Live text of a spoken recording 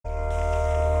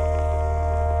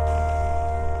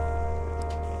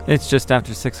It's just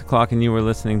after 6 o'clock and you were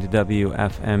listening to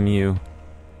WFMU.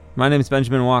 My name is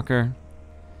Benjamin Walker,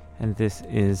 and this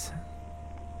is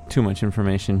Too Much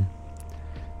Information.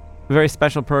 A very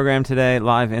special program today,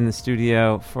 live in the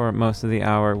studio for most of the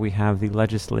hour. We have the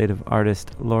legislative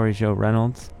artist Lori Jo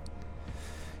Reynolds.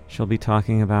 She'll be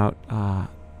talking about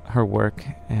her work.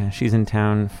 She's in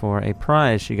town for a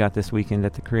prize she got this weekend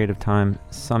at the Creative Time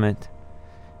Summit.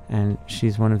 And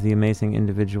she's one of the amazing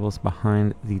individuals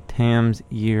behind the TAMS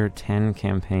Year 10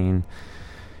 campaign.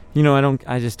 You know,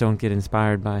 I just don't get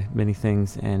inspired by many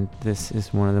things, and this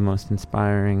is one of the most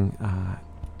inspiring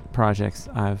projects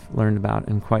I've learned about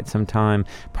in quite some time.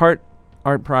 Part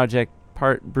art project,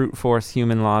 part brute force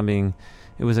human lobbying.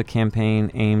 It was a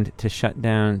campaign aimed to shut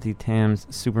down the TAMS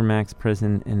Supermax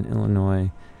prison in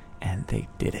Illinois, and they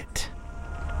did it.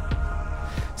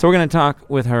 So we're going to talk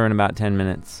with her in about 10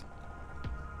 minutes.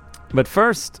 But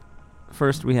first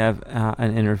we have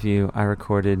an interview I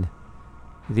recorded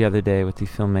the other day with the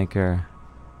filmmaker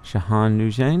Shahan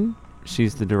Noujain.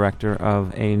 She's the director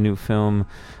of a new film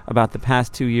about the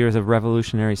past 2 years of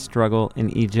revolutionary struggle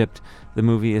in Egypt. The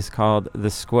movie is called The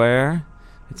Square.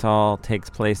 It all takes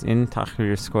place in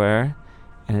Tahrir Square,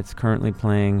 and it's currently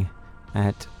playing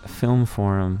at Film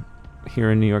Forum here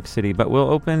in New York City, but will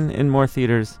open in more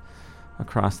theaters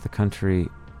across the country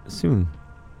soon.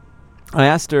 I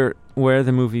asked her where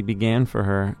the movie began for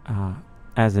her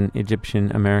as an Egyptian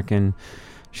American.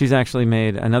 She's actually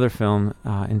made another film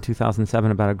in 2007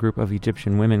 about a group of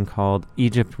Egyptian women called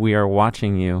Egypt, We Are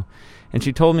Watching You. And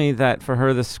she told me that for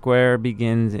her, The Square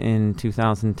begins in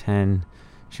 2010.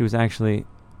 She was actually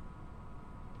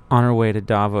on her way to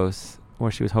Davos, where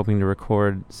she was hoping to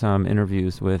record some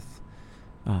interviews with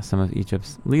some of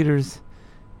Egypt's leaders.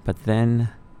 But then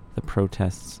the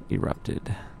protests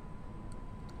erupted.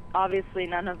 Obviously,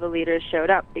 none of the leaders showed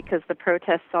up because the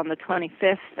protests on the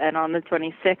 25th and on the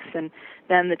 26th and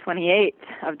then the 28th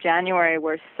of January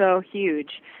were so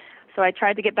huge. So I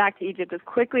tried to get back to Egypt as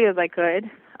quickly as I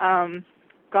could,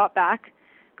 got back,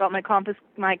 got my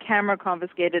camera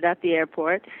confiscated at the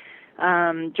airport,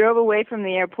 drove away from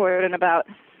the airport, and about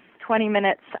 20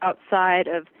 minutes outside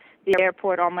of the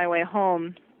airport on my way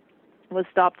home was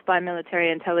stopped by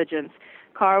military intelligence.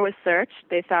 Car was searched.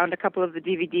 They found a couple of the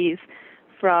DVDs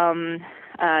from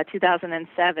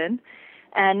 2007,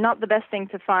 and not the best thing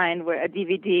to find were a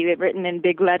DVD written in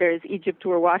big letters, Egypt,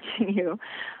 We're Watching You.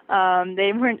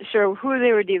 They weren't sure who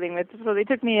they were dealing with, so they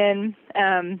took me in,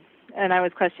 and I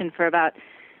was questioned for about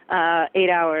 8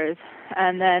 hours.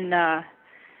 And then I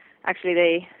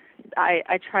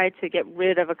tried to get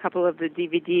rid of a couple of the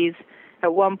DVDs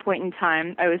at one point in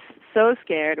time. I was so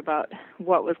scared about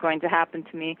what was going to happen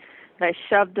to me that I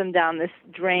shoved them down this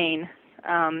drain.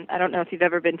 I don't know if you've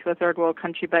ever been to a third world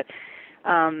country, but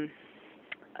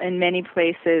in many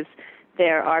places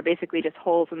there are basically just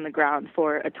holes in the ground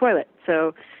for a toilet.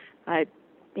 So I,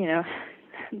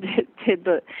 did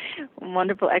the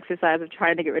wonderful exercise of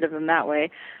trying to get rid of them that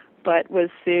way, but was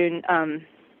soon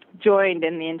joined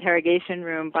in the interrogation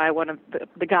room by one of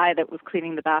the guy that was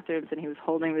cleaning the bathrooms, and he was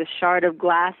holding this shard of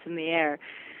glass in the air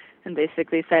and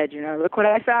basically said, look what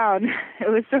I found. It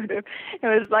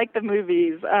was like the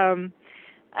movies.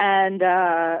 And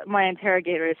my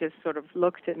interrogators just sort of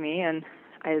looked at me, and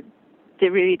I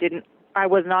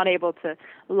was not able to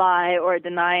lie or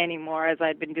deny anymore as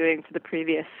I'd been doing for the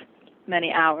previous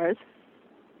many hours.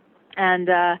 And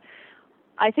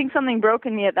I think something broke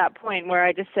in me at that point where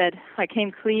I just said, I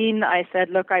came clean. I said,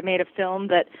 look, I made a film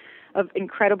of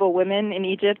incredible women in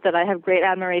Egypt that I have great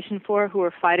admiration for, who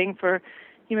are fighting for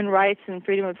human rights and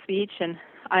freedom of speech, and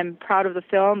I'm proud of the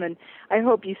film, and I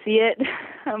hope you see it,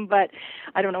 but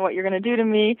I don't know what you're going to do to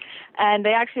me. And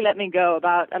they actually let me go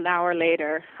about an hour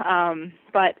later.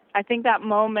 But I think that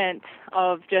moment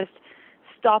of just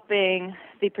stopping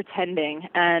the pretending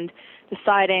and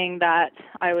deciding that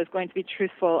I was going to be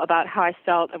truthful about how I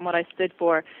felt and what I stood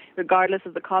for, regardless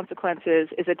of the consequences,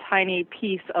 is a tiny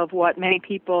piece of what many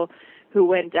people who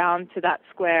went down to that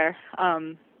square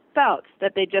felt,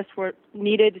 that they just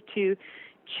needed to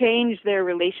change their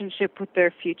relationship with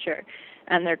their future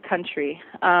and their country.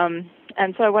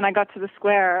 And so when I got to the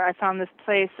square, I found this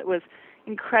place that was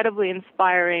incredibly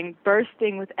inspiring,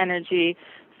 bursting with energy,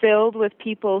 filled with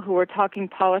people who were talking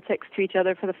politics to each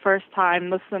other for the first time,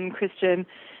 Muslim, Christian,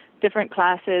 different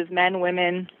classes, men,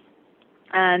 women,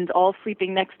 and all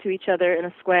sleeping next to each other in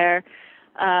a square.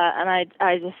 And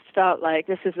I just felt like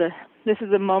this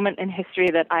is a moment in history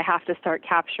that I have to start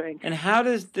capturing. And how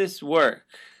does this work?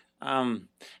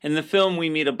 In the film, we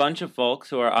meet a bunch of folks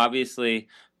who are obviously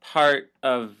part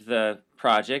of the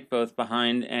project, both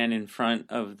behind and in front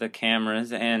of the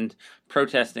cameras and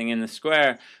protesting in the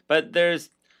square. But there's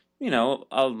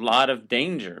a lot of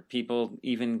danger, people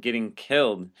even getting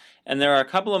killed. And there are a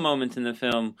couple of moments in the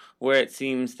film where it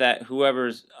seems that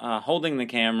whoever's holding the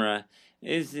camera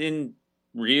is in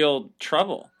real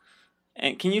trouble.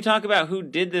 And can you talk about who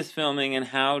did this filming and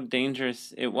how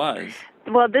dangerous it was?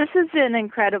 Well, this is an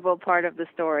incredible part of the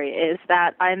story, is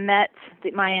that I met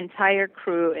my entire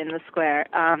crew in the square.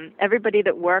 Everybody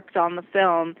that worked on the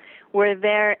film were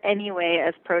there anyway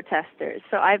as protesters.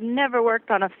 So I've never worked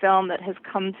on a film that has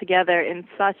come together in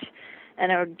such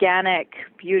an organic,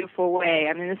 beautiful way.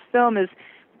 I mean, this film is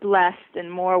blessed in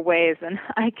more ways than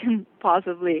I can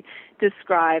possibly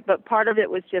describe. But part of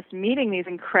it was just meeting these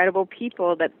incredible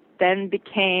people that then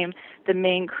became the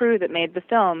main crew that made the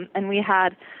film. And we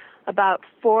had about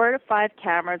 4 to 5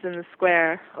 cameras in the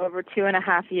square over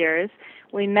 2.5 years.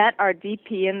 We met our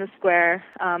DP in the square,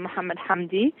 Mohammed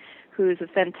Hamdi, who's a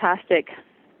fantastic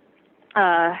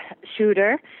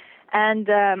shooter. And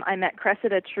I met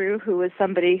Cressida True, who was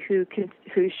somebody who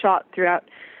shot throughout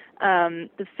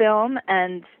the film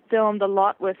and filmed a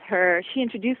lot with her. She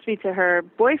introduced me to her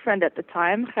boyfriend at the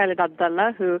time, Khalid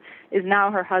Abdallah, who is now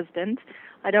her husband.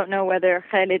 I don't know whether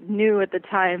Khalid knew at the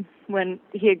time when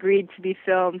he agreed to be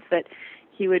filmed that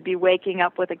he would be waking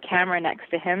up with a camera next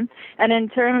to him. And in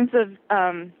terms of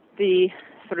the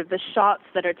sort of the shots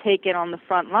that are taken on the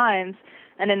front lines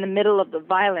and in the middle of the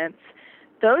violence,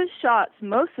 those shots,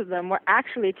 most of them were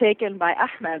actually taken by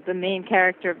Ahmed, the main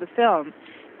character of the film,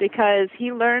 because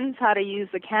he learns how to use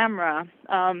the camera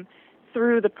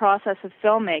through the process of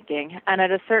filmmaking, and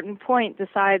at a certain point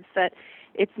decides that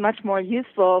it's much more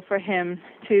useful for him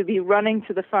to be running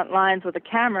to the front lines with a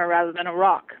camera rather than a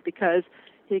rock, because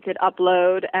he could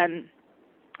upload and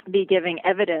be giving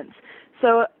evidence.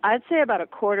 So I'd say about a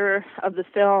quarter of the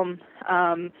film,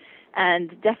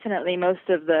 and definitely most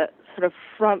of the sort of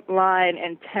frontline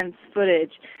intense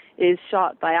footage, is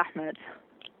shot by Ahmed.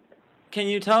 Can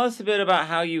you tell us a bit about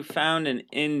how you found an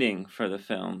ending for the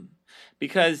film?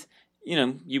 Because,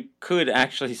 you could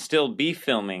actually still be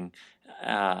filming.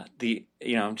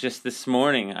 Just this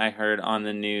morning I heard on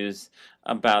the news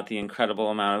about the incredible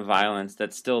amount of violence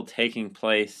that's still taking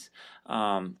place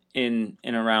in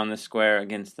and around the square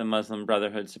against the Muslim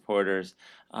Brotherhood supporters.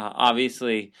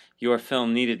 Obviously, your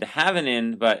film needed to have an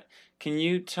end, but can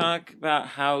you talk about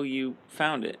how you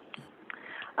found it?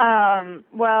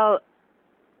 Well,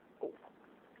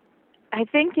 I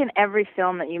think in every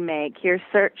film that you make, you're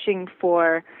searching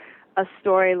for a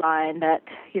storyline that,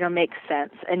 makes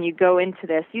sense. And you go into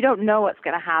this, you don't know what's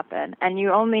going to happen, and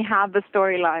you only have the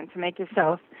storyline to make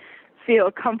yourself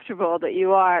feel comfortable that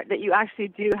you actually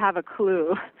do have a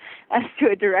clue as to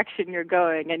a direction you're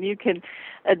going, and you can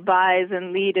advise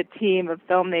and lead a team of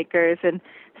filmmakers and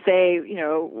say,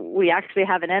 we actually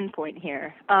have an endpoint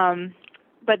here.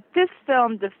 But this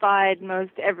film defied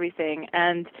most everything,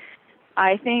 and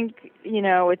I think,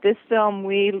 with this film,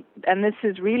 and this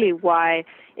is really why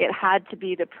it had to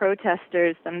be the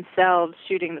protesters themselves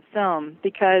shooting the film,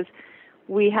 because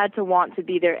we had to want to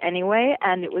be there anyway,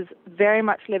 and it was very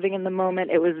much living in the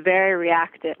moment. It was very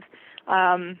reactive.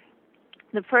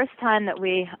 The first time that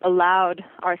we allowed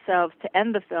ourselves to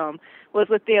end the film was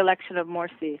with the election of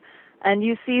Morsi. And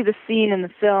you see the scene in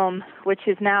the film, which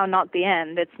is now not the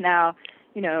end. It's now,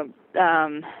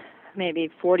 maybe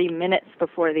 40 minutes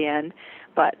before the end,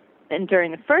 and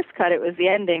during the first cut, it was the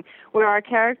ending, where our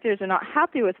characters are not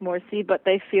happy with Morsi, but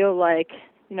they feel like,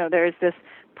 there's this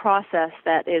process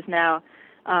that is now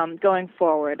going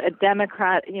forward,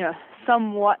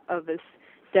 somewhat of this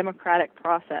democratic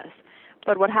process.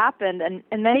 But what happened,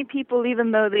 and many people,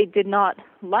 even though they did not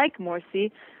like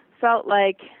Morsi, felt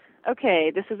like,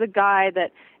 okay, this is a guy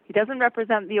that he doesn't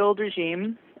represent the old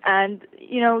regime, and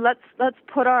let's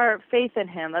put our faith in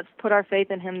him. Let's put our faith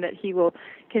in him that he will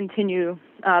continue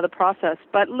the process.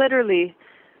 But literally,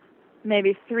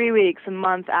 maybe 3 weeks, a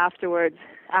month afterwards,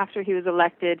 after he was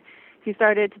elected, he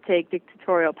started to take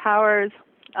dictatorial powers.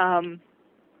 A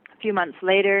few months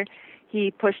later, he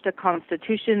pushed a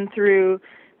constitution through,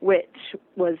 which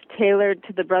was tailored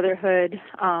to the Brotherhood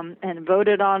and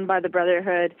voted on by the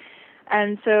Brotherhood.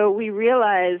 And so we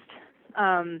realized,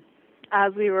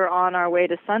 as we were on our way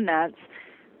to Sundance,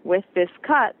 with this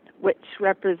cut, which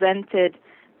represented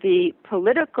the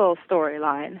political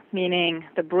storyline, meaning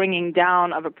the bringing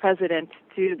down of a president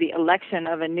to the election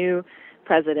of a new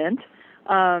president,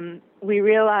 we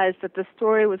realized that the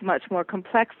story was much more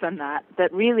complex than that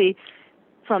really,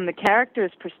 from the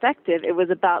character's perspective, it was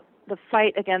about the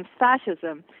fight against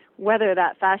fascism, whether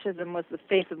that fascism was the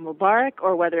faith of Mubarak,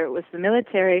 or whether it was the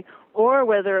military, or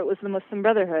whether it was the Muslim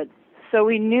Brotherhood. So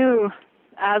we knew,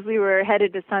 as we were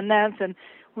headed to Sundance and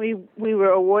we were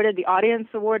awarded the Audience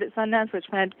Award at Sundance, which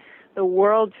meant the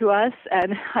world to us,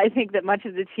 and I think that much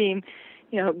of the team,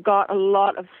 got a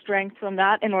lot of strength from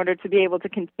that in order to be able to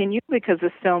continue, because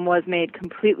this film was made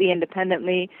completely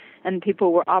independently and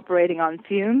people were operating on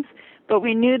fumes. But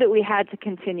we knew that we had to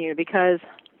continue because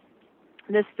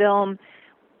this film,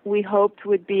 we hoped,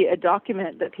 would be a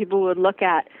document that people would look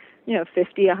at,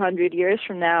 50, 100 years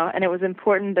from now, and it was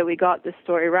important that we got this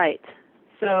story right.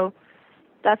 So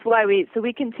that's why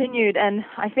we continued, and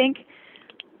I think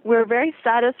we're very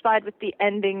satisfied with the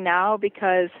ending now,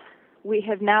 because we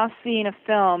have now seen a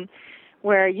film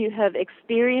where you have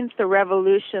experienced the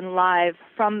revolution live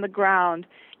from the ground.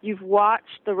 You've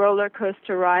watched the roller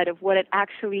coaster ride of what it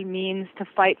actually means to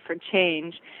fight for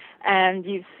change, and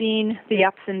you've seen the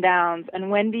ups and downs.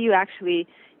 And when do you actually,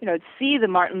 see the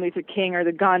Martin Luther King or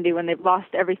the Gandhi when they've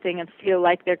lost everything and feel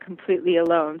like they're completely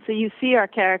alone? So you see our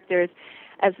characters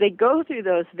as they go through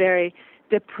those very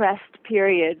depressed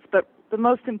periods, but the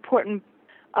most important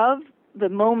of the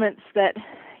moments that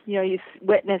you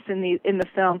witness in the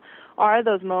film are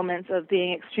those moments of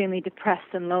being extremely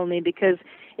depressed and lonely, because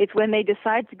it's when they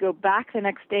decide to go back the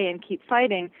next day and keep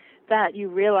fighting that you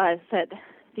realize that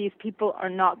these people are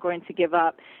not going to give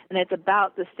up, and it's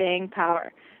about the staying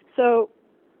power. So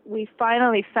we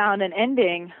finally found an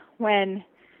ending when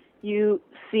you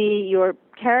see your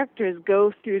characters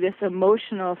go through this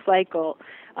emotional cycle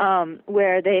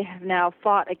where they have now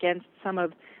fought against some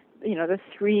of the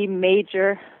three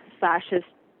major fascist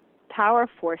power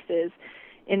forces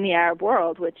in the Arab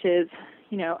world, which is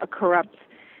a corrupt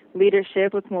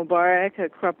leadership with Mubarak, a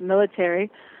corrupt military,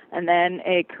 and then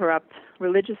a corrupt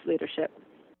religious leadership.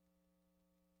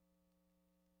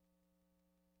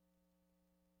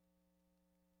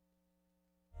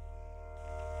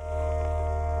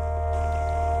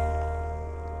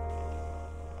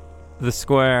 The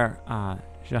Square,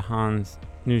 Jahans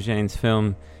Noujain's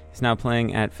film, is now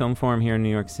playing at Film Forum here in New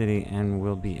York City and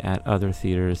will be at other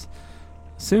theaters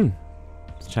soon.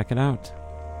 Let's check it out.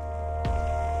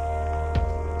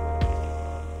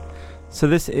 So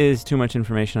this is Too Much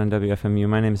Information on WFMU.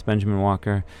 My name is Benjamin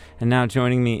Walker, and now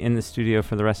joining me in the studio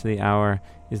for the rest of the hour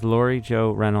is Lori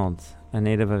Jo Reynolds, a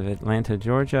native of Atlanta,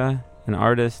 Georgia, an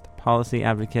artist, policy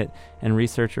advocate, and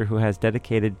researcher who has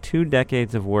dedicated 2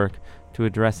 decades of work to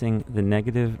addressing the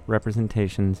negative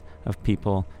representations of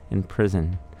people in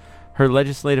prison. Her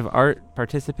legislative art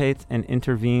participates and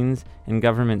intervenes in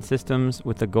government systems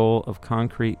with the goal of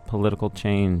concrete political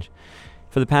change.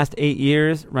 For the past 8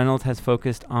 years, Reynolds has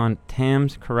focused on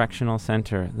Tams Correctional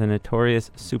Center, the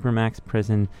notorious Supermax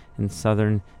prison in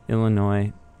southern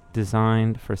Illinois,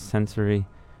 designed for sensory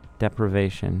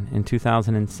deprivation. In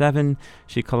 2007,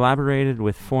 she collaborated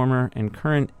with former and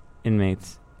current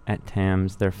inmates at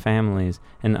Tams, their families,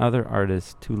 and other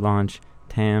artists to launch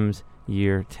Tams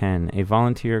Year 10, a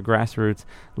volunteer grassroots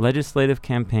legislative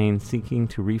campaign seeking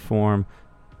to reform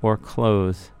or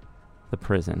close the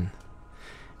prison.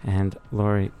 And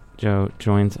Lori Jo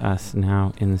joins us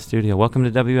now in the studio. Welcome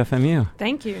to WFMU.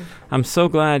 Thank you. I'm so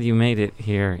glad you made it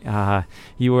here.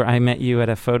 I met you at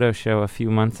a photo show a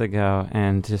few months ago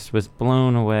and just was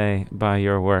blown away by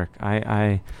your work.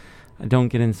 I don't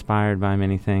get inspired by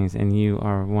many things, and you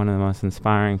are one of the most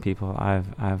inspiring people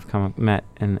I've met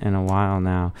in a while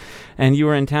now. And you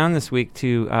were in town this week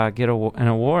to get an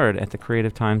award at the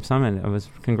Creative Time Summit.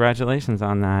 Congratulations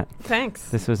on that. Thanks.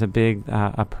 This was a big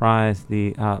a prize,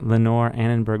 the Lenore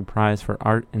Annenberg Prize for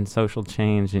Art and Social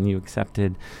Change, and you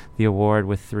accepted the award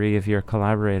with 3 of your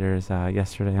collaborators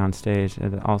yesterday on stage.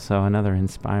 Also another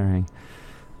inspiring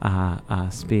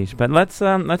speech. But let's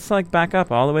back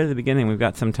up all the way to the beginning. We've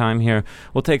got some time here.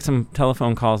 We'll take some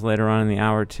telephone calls later on in the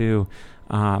hour too,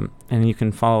 and you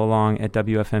can follow along at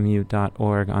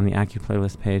WFMU.org on the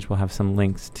AccuPlaylist page. We'll have some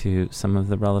links to some of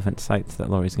the relevant sites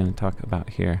that Lori's going to talk about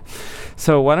here.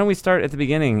 So why don't we start at the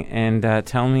beginning and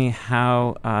tell me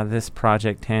how this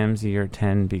project Tams Year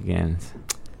 10 begins.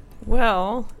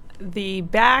 Well, the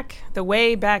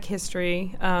way back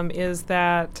history is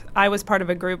that I was part of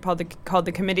a group called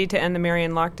the Committee to End the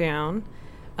Marion Lockdown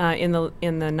in the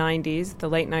 90s, the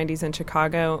late 90s in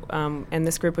Chicago, and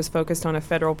this group was focused on a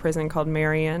federal prison called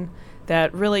Marion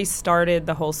that really started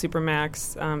the whole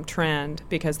Supermax trend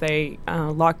because they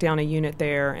locked down a unit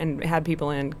there and had people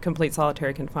in complete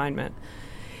solitary confinement.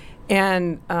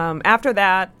 And after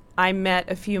that, I met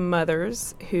a few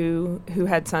mothers who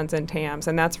had sons in Tams,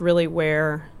 and that's really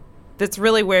where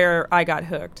I got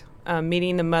hooked,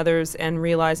 meeting the mothers and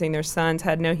realizing their sons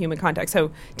had no human contact. So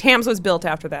Tams was built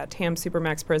after that. Tams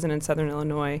Supermax Prison in Southern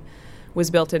Illinois was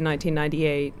built in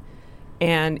 1998.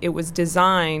 And it was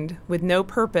designed with no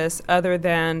purpose other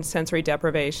than sensory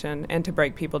deprivation and to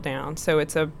break people down. So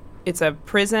it's a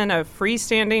prison, a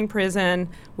freestanding prison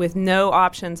with no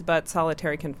options but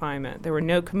solitary confinement. There were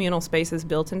no communal spaces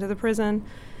built into the prison,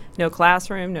 no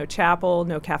classroom, no chapel,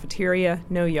 no cafeteria,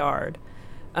 no yard.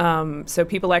 So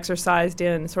people exercised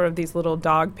in sort of these little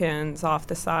dog pens off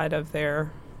the side of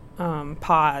their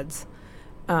pods.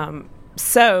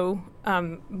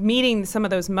 Meeting some of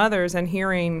those mothers and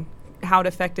hearing how it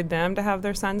affected them to have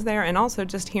their sons there, and also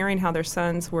just hearing how their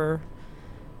sons were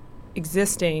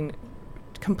existing,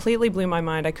 completely blew my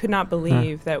mind. I could not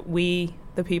believe that we,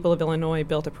 the people of Illinois,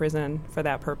 built a prison for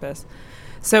that purpose.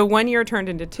 So 1 year turned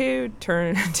into two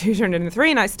turned into three,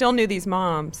 and I still knew these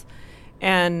moms.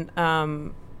 And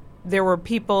there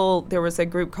was a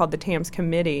group called the TAMS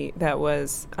Committee that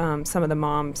was some of the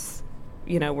moms,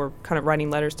 were kind of writing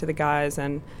letters to the guys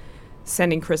and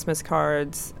sending Christmas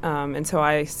cards. And so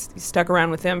I stuck around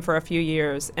with them for a few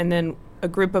years. And then a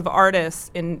group of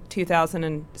artists in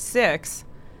 2006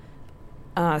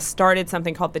 started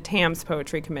something called the TAMS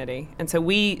Poetry Committee. And so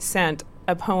we sent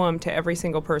a poem to every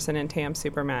single person in TAMS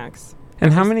Supermax.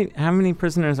 And how many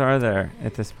prisoners are there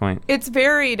at this point? It's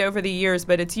varied over the years,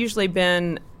 but it's usually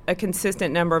been a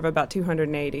consistent number of about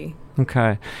 280.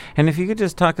 Okay. And if you could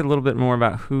just talk a little bit more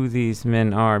about who these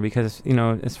men are, because,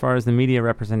 as far as the media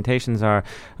representations are,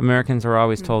 Americans are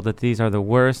always told that these are the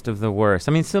worst of the worst.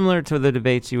 I mean, similar to the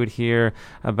debates you would hear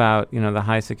about, the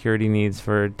high security needs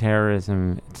for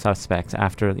terrorism suspects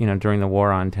after, during the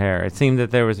war on terror. It seemed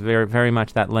that there was very, very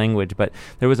much that language, but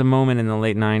there was a moment in the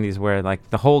late 90s where,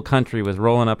 the whole country was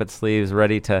rolling up its sleeves,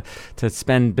 ready to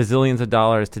spend bazillions of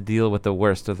dollars to deal with the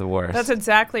worst of the worst. That's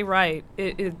exactly right.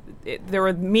 There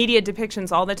were media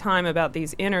depictions all the time about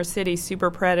these inner city super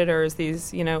predators,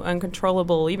 these,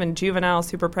 uncontrollable, even juvenile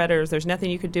super predators. There's nothing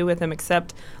you could do with them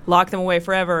except lock them away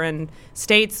forever. And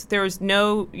states, there was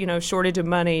no, shortage of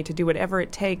money to do whatever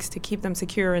it takes to keep them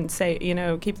secure and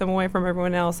keep them away from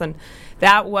everyone else. And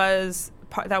that was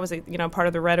part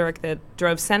of the rhetoric that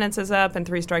drove sentences up and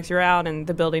 3 strikes you're out and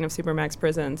the building of supermax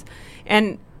prisons.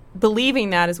 And believing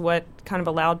that is what kind of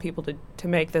allowed people to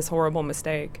make this horrible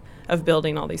mistake of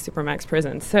building all these supermax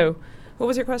prisons. So what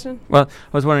was your question? Well,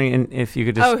 I was wondering if you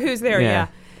could just... Oh, who's there? Yeah.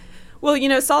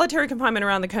 Well, solitary confinement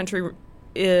around the country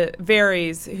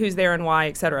varies who's there and why,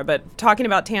 et cetera. But talking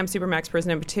about TAMS Supermax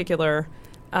Prison in particular,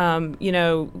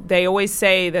 they always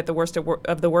say that the worst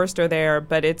of the worst are there,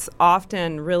 but it's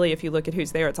often, really, if you look at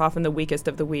who's there, it's often the weakest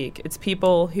of the weak. It's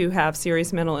people who have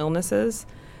serious mental illnesses,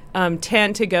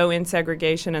 tend to go in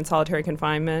segregation and solitary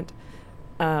confinement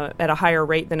at a higher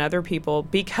rate than other people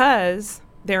because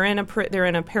they're in a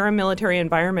paramilitary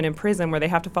environment in prison where they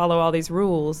have to follow all these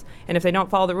rules, and if they don't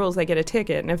follow the rules, they get a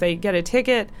ticket. And if they get a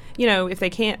ticket, if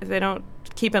they don't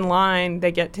keep in line,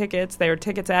 they get tickets. Their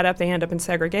tickets add up. They end up in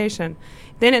segregation.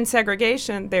 Then in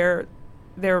segregation, their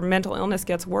mental illness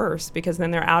gets worse because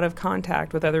then they're out of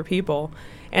contact with other people.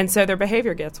 And so their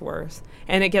behavior gets worse.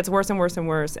 And it gets worse and worse and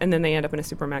worse, and then they end up in a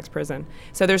Supermax prison.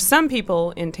 So there's some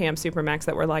people in TAMS Supermax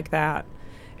that were like that.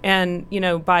 And,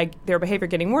 by their behavior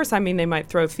getting worse, I mean they might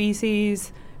throw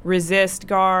feces, resist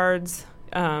guards,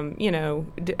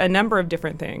 a number of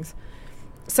different things.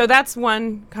 So that's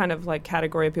one kind of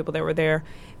category of people that were there.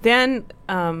 Then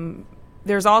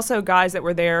there's also guys that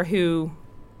were there who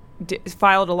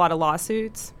filed a lot of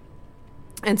lawsuits.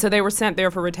 And so they were sent there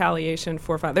for retaliation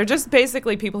for filing. They're just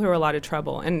basically people who are a lot of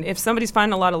trouble. And if somebody's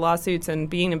filing a lot of lawsuits and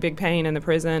being a big pain in the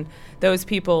prison, those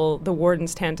people, the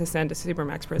wardens tend to send to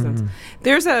Supermax prisons. Mm-hmm.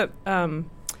 There's a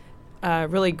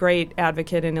really great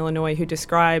advocate in Illinois who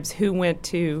describes who went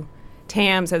to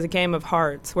TAMS as a game of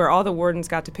hearts, where all the wardens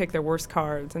got to pick their worst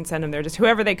cards and send them there, just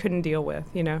whoever they couldn't deal with,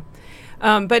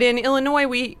 But in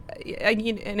Illinois,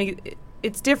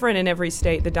 it's different in every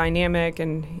state, the dynamic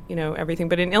and, everything.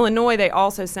 But in Illinois, they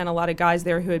also sent a lot of guys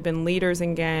there who had been leaders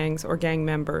in gangs or gang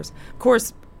members. Of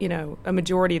course, a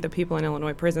majority of the people in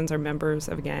Illinois prisons are members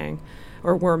of a gang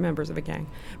or were members of a gang.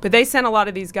 But they sent a lot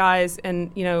of these guys,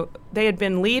 and, they had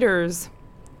been leaders,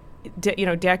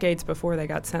 decades before they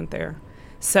got sent there.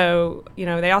 So,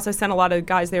 they also sent a lot of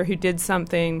guys there who did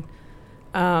something.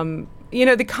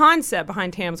 The concept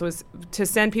behind TAMS was to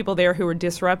send people there who were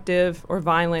disruptive or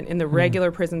violent in the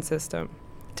regular prison system,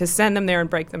 to send them there and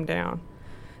break them down.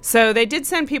 So they did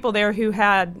send people there who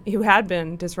had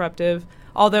been disruptive,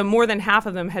 although more than half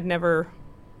of them didn't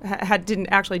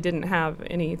have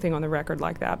anything on the record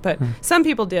like that. But some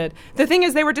people did. The thing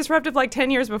is, they were disruptive 10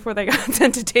 years before they got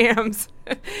sent to TAMS.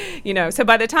 So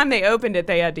by the time they opened it,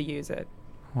 they had to use it.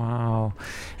 Wow.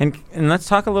 And let's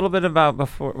talk a little bit about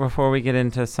before we get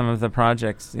into some of the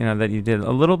projects, that you did,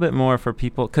 a little bit more for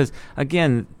people, because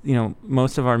again,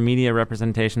 most of our media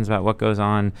representations about what goes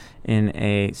on in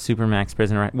a supermax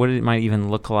prison, or what it might even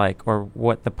look like, or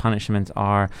what the punishments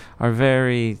are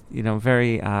very,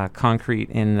 very concrete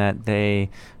in that they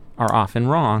are often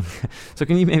wrong. So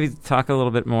can you maybe talk a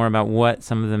little bit more about what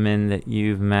some of the men that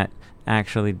you've met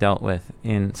actually dealt with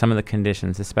in some of the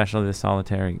conditions, especially the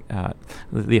solitary,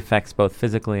 the effects both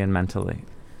physically and mentally?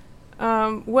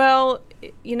 Well,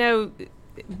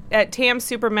 at TAMS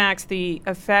Supermax, the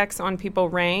effects on people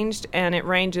ranged, and it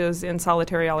ranges in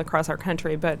solitary all across our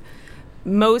country. But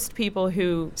most people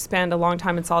who spend a long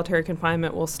time in solitary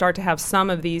confinement will start to have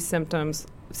some of these symptoms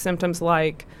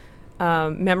like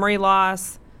memory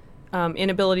loss,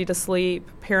 inability to sleep,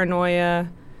 paranoia,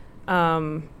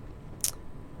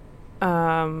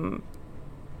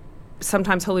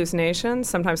 sometimes hallucinations,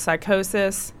 sometimes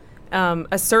psychosis.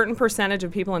 A certain percentage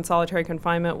of people in solitary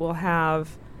confinement will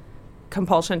have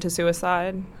compulsion to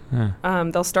suicide.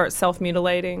 They'll start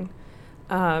self-mutilating.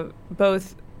 A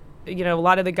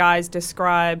lot of the guys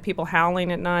describe people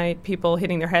howling at night, people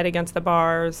hitting their head against the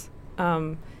bars.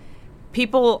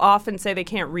 People often say they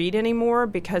can't read anymore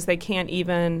because they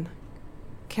cannot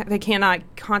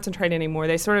concentrate anymore.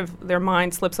 Their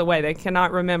mind slips away. They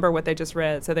cannot remember what they just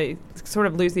read, so they sort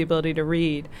of lose the ability to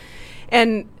read.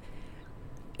 And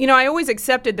I always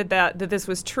accepted that this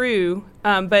was true,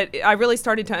 but I really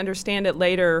started to understand it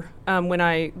later when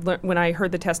I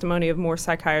heard the testimony of more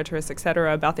psychiatrists, et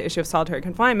cetera, about the issue of solitary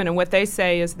confinement. And what they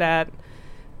say is that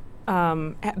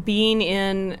being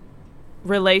in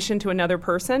relation to another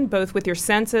person, both with your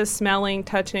senses, smelling,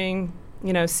 touching,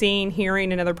 seeing,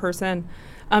 hearing another person,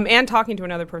 and talking to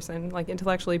another person, like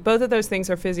intellectually, both of those things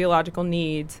are physiological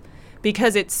needs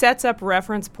because it sets up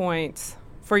reference points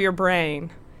for your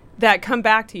brain that come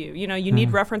back to you. You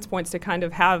need reference points to kind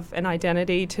of have an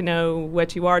identity, to know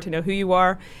what you are, to know who you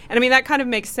are. And that kind of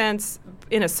makes sense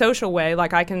in a social way.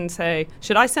 Like I can say,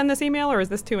 should I send this email or is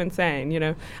this too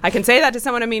insane? I can say that to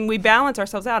someone. We balance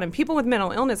ourselves out. And people with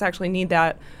mental illness actually need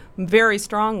that very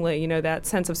strongly, that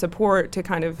sense of support to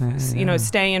kind of,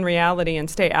 stay in reality and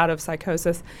stay out of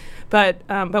psychosis. But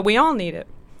we all need it.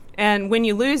 And when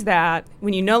you lose that,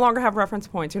 when you no longer have reference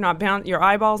points, you're not bound, your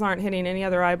eyeballs aren't hitting any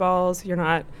other eyeballs,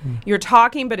 you're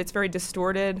talking, but it's very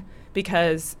distorted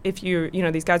because if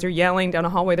these guys are yelling down a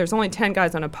hallway, there's only 10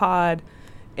 guys on a pod,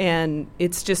 and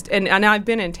it's just, and I've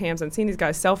been in TAMS and seen these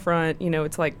guys cell front,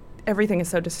 it's like everything is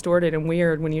so distorted and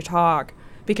weird when you talk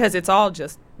because it's all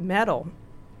just metal.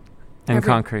 And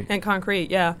concrete. And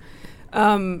concrete, yeah.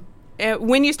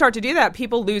 When you start to do that,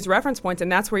 people lose reference points,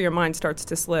 and that's where your mind starts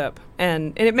to slip.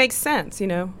 And it makes sense,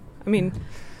 Yeah,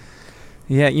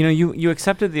 you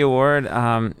accepted the award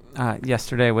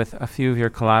yesterday with a few of your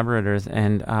collaborators,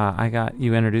 and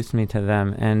you introduced me to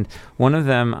them. And one of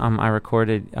them I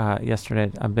recorded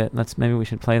yesterday a bit. Maybe we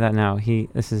should play that now.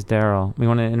 This is Daryl. We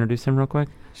want to introduce him real quick?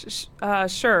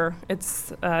 Sure.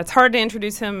 It's hard to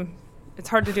introduce him. It's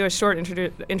hard to do a short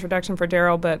introduction for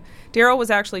Daryl, but Daryl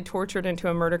was actually tortured into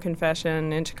a murder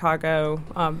confession in Chicago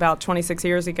about 26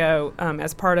 years ago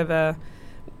as part of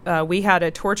we had a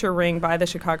torture ring by the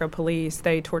Chicago police.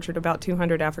 They tortured about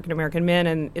 200 African-American men,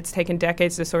 and it's taken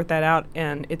decades to sort that out,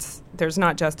 and there's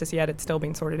not justice yet. It's still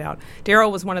being sorted out.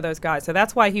 Daryl was one of those guys, so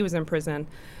that's why he was in prison.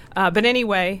 But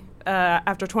anyway,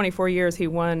 after 24 years, he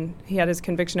won. He had his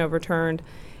conviction overturned.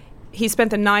 He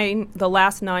spent the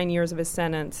last 9 years of his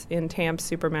sentence in TAMS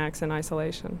Supermax in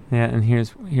isolation. Yeah, and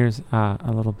here's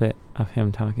a little bit of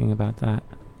him talking about that.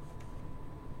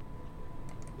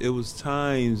 It was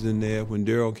times in there when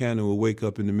Daryl Cannon would wake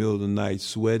up in the middle of the night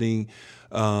sweating.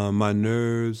 My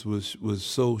nerves was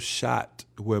so shot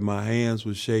where my hands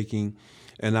were shaking,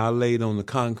 and I laid on the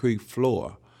concrete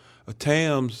floor.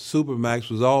 TAMS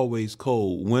Supermax was always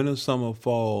cold. Winter, summer,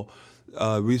 fall.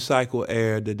 Recycle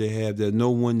air that they have. There are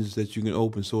no windows that you can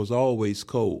open, so it's always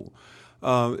cold.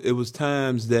 It was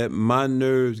times that my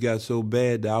nerves got so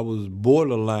bad that I was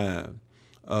borderline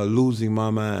losing my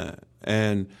mind.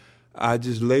 And I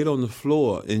just laid on the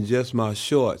floor in just my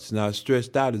shorts, and I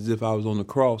stretched out as if I was on the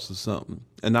cross or something.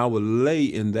 And I would lay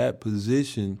in that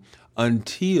position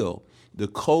until the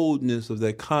coldness of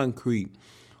that concrete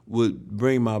would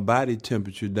bring my body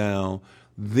temperature down.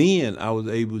 Then I was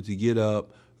able to get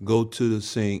up, go to the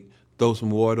sink, throw some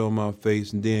water on my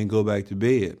face, and then go back to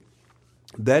bed.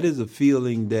 That is a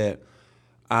feeling that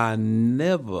I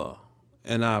never,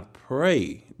 and I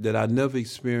pray that I never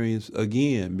experience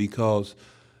again, because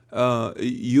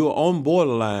you're on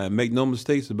borderline, make no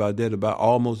mistakes about that, about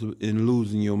almost in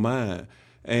losing your mind.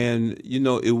 And,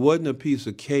 it wasn't a piece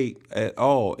of cake at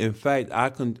all. In fact, I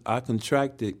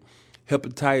contracted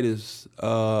hepatitis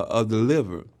of the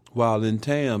liver while in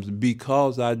TAMS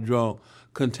because I drank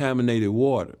contaminated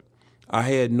water. I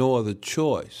had no other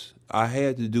choice. I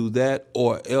had to do that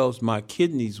or else my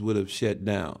kidneys would have shut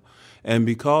down. And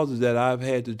because of that, I've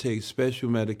had to take special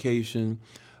medication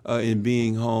in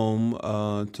being home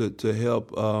to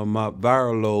help my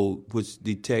viral load, which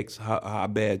detects how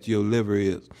bad your liver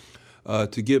is,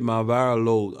 to get my viral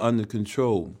load under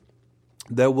control.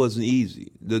 That wasn't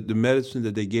easy. The medicine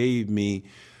that they gave me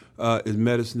is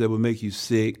medicine that would make you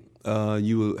sick.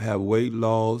 You will have weight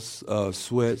loss,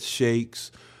 sweat,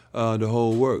 shakes, the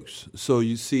whole works. So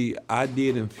you see, I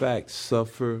did in fact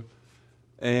suffer,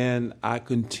 and I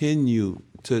continue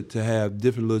to have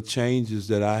different little changes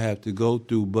that I have to go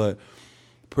through. But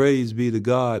praise be to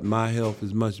God, my health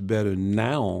is much better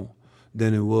now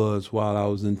than it was while I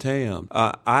was in TAMS.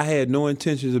 I had no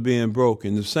intentions of being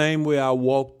broken. The same way I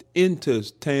walked into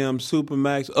TAMS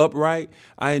Supermax upright,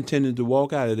 I intended to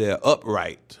walk out of there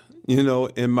upright.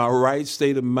 In my right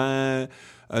state of mind,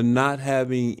 not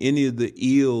having any of the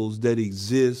ills that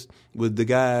exist with the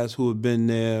guys who have been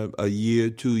there a year,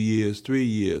 2 years, 3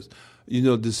 years.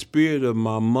 The spirit of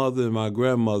my mother and my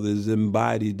grandmother is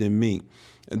embodied in me.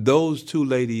 And those two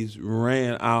ladies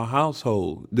ran our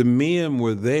household. The men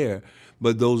were there,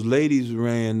 but those ladies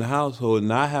ran the household,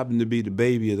 and I happened to be the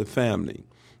baby of the family.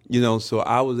 So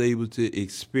I was able to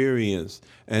experience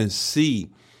and see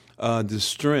the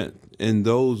strength in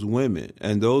those women.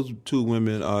 And those two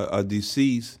women are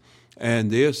deceased,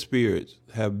 and their spirits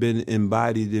have been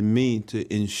embodied in me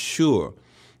to ensure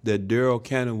that Daryl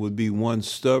Cannon would be one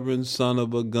stubborn son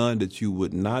of a gun that you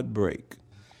would not break.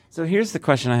 So here's the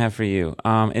question I have for you.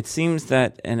 It seems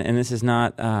that, and this is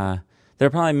not, there are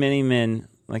probably many men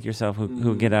like yourself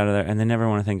who get out of there and they never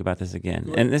want to think about this again.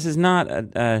 Right. And this is not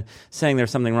saying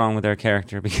there's something wrong with their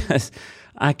character, because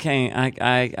I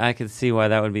could see why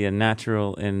that would be a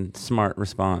natural and smart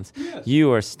response. Yes.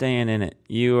 You are staying in it.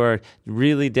 You are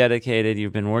really dedicated.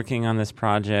 You've been working on this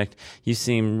project. You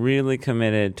seem really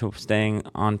committed to staying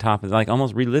on top of it, like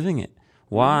almost reliving it.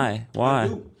 Why?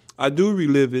 I do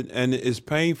relive it, and it's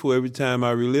painful every time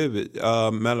I relive it.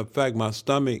 Matter of fact, my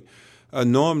stomach,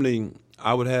 normally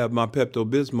I would have my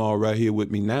Pepto-Bismol right here with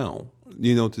me now,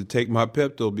 to take my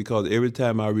Pepto, because every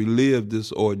time I relive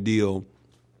this ordeal,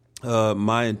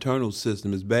 my internal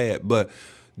system is bad. But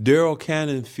Daryl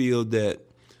Cannon feels that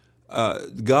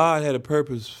God had a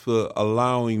purpose for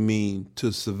allowing me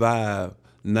to survive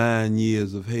 9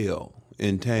 years of hell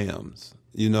in TAMS.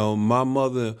 My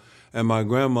mother and my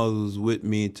grandmother was with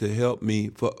me to help me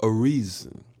for a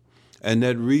reason. And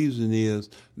that reason is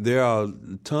there are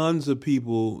tons of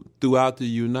people throughout the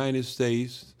United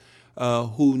States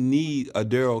who need a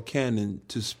Daryl Cannon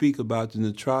to speak about the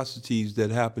atrocities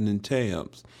that happened in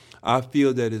TAMS. I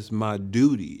feel that it's my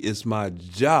duty, it's my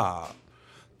job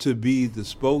to be the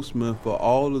spokesman for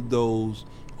all of those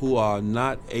who are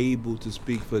not able to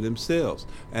speak for themselves.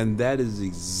 And that is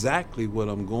exactly what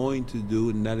I'm going to do,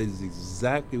 and that is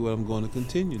exactly what I'm going to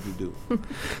continue to do.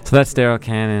 So that's Daryl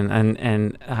Cannon,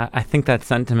 and I think that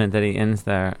sentiment that he ends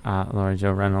there, Laura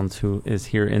Jo Reynolds, who is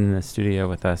here in the studio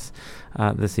with us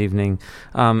this evening,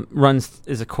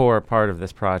 is a core part of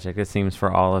this project, it seems,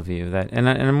 for all of you. And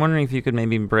I'm wondering if you could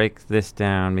maybe break this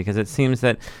down, because it seems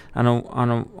that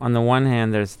on the one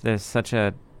hand, there's such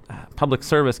a public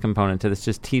service component to this,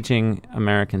 just teaching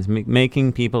Americans,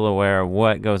 making people aware of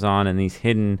what goes on in these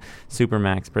hidden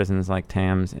supermax prisons like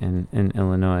TAMS in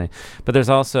Illinois. But there's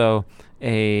also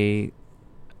a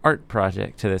art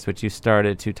project to this, which you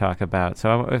started to talk about.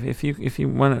 So if you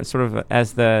want to sort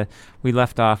of, we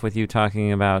left off with you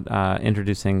talking about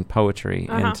introducing poetry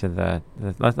into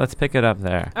let's pick it up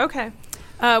there. Okay.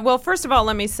 Well, first of all,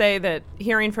 let me say that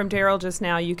hearing from Daryl just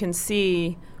now, you can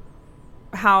see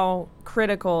how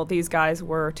critical these guys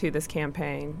were to this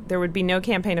campaign. There would be no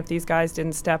campaign if these guys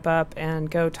didn't step up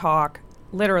and go talk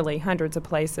literally hundreds of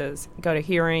places, go to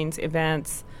hearings,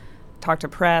 events, talk to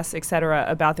press, etc.,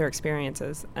 about their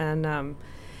experiences. And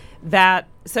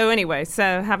so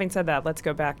having said that, let's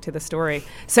go back to the story.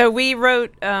 So we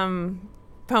wrote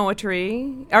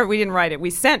poetry, or we didn't write it, we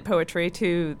sent poetry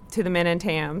to the men in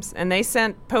TAMS, and they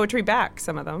sent poetry back,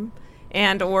 some of them,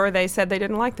 or they said they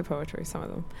didn't like the poetry, some of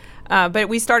them. But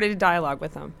we started a dialogue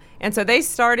with them. And so they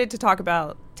started to talk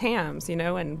about TAMS,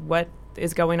 and what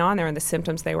is going on there and the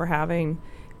symptoms they were having.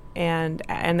 And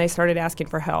they started asking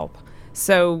for help.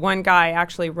 So one guy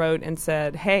actually wrote and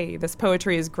said, "Hey, this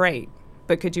poetry is great,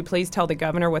 but could you please tell the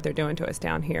governor what they're doing to us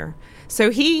down here?" So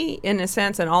he, in a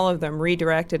sense, and all of them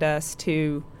redirected us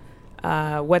to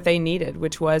what they needed,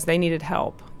 which was they needed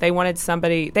help. They wanted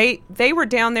somebody. They were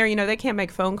down there. They can't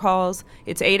make phone calls.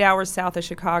 It's 8 hours south of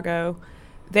Chicago.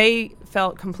 They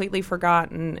felt completely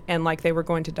forgotten and like they were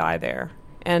going to die there.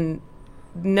 And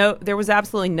there was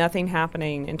absolutely nothing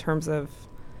happening in terms of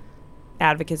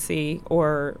advocacy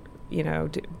or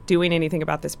doing anything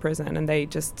about this prison. And they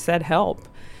just said help.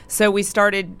 So we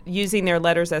started using their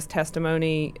letters as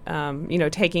testimony.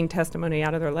 Taking testimony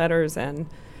out of their letters and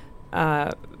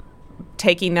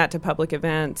taking that to public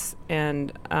events,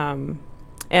 and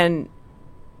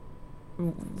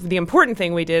the important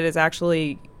thing we did is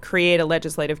actually create a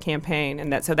legislative campaign,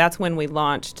 and that's when we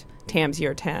launched TAMS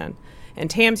Year 10. And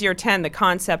TAMS Year 10, the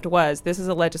concept was this is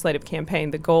a legislative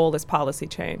campaign. The goal is policy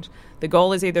change. The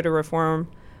goal is either to reform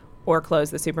or close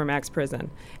the Supermax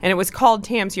prison. And it was called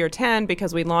TAMS Year 10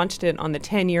 because we launched it on the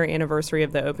 10-year anniversary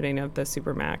of the opening of the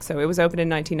Supermax. So it was opened in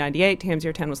 1998. TAMS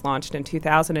Year 10 was launched in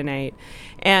 2008.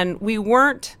 And we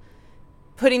weren't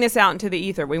putting this out into the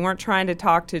ether. We weren't trying to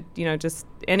talk to, just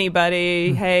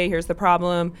anybody, hey, here's the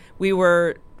problem. We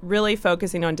were really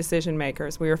focusing on decision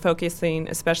makers. We were focusing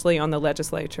especially on the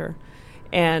legislature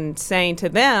and saying to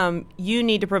them, you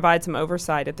need to provide some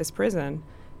oversight at this prison.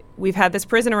 We've had this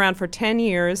prison around for 10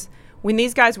 years. When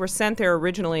these guys were sent there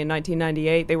originally in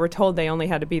 1998, they were told they only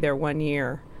had to be there 1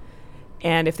 year.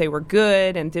 And if they were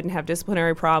good and didn't have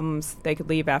disciplinary problems, they could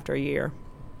leave after a year.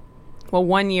 Well,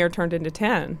 1 year turned into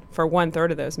 10 for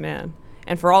 1/3 of those men.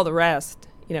 And for all the rest,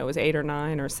 it was 8 or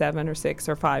 9 or 7 or 6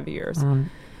 or 5 years.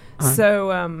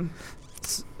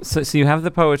 So you have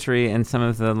the poetry and some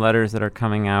of the letters that are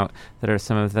coming out that are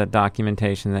some of the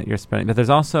documentation that you're spreading. But there's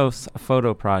also a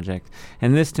photo project.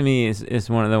 And this, to me, is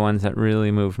one of the ones that really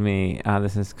moved me.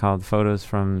 This is called Photos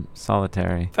from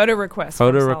Solitary. Photo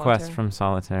Requests from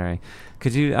Solitary.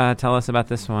 Could you tell us about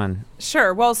this one?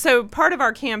 Sure. Well, so part of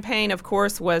our campaign, of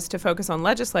course, was to focus on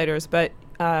legislators. But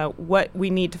what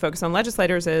we need to focus on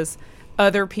legislators is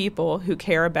other people who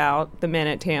care about the men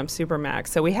at TAMS Supermax.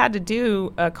 So we had to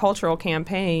do a cultural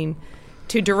campaign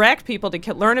to direct people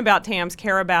to learn about TAMS,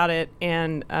 care about it,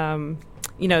 and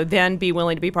then be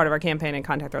willing to be part of our campaign and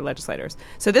contact our legislators.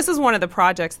 So this is one of the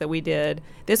projects that we did.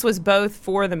 This was both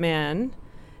for the men,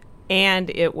 and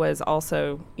it was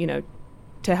also,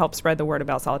 to help spread the word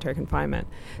about solitary confinement.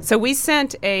 So we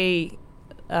sent a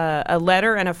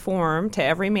letter and a form to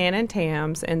every man in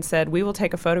TAMS and said, we will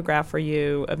take a photograph for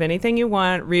you of anything you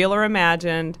want, real or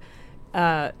imagined.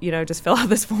 Just fill out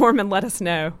this form and let us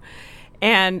know.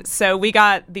 And so we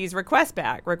got these requests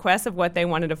of what they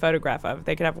wanted a photograph of.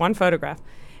 They could have one photograph.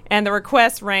 And the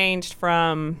requests ranged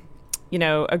from,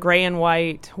 a gray and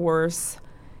white horse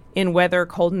in weather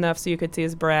cold enough so you could see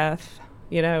his breath,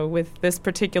 with this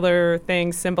particular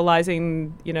thing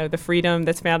symbolizing, the freedom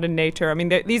that's found in nature. I mean,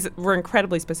 these were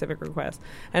incredibly specific requests.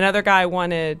 Another guy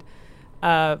wanted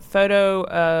a photo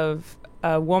of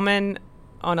a woman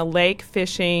on a lake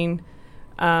fishing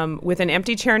with an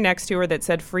empty chair next to her that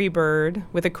said "Free Bird,"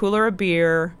 with a cooler of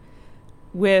beer,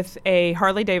 with a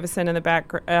Harley Davidson in the back,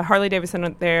 Harley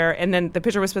Davidson there, and then the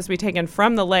picture was supposed to be taken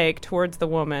from the lake towards the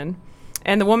woman,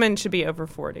 and the woman should be over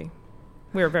 40.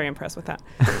 We were very impressed with that.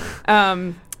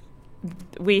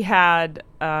 We had,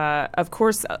 of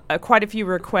course, quite a few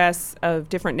requests of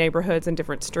different neighborhoods and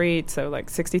different streets. So like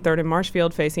 63rd and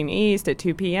Marshfield facing east at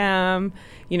 2 p.m.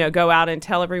 Go out and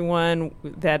tell everyone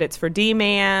that it's for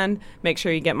D-Man. Make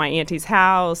sure you get my auntie's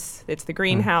house. It's the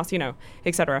greenhouse,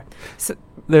 et cetera. So,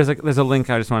 there's a link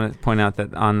I just want to point out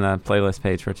that on the playlist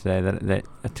page for today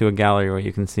that to a gallery where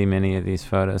you can see many of these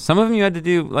photos. Some of them you had to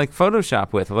do like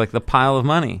Photoshop with, like the pile of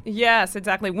money. Yes,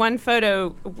 exactly. One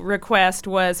photo request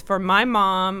was for my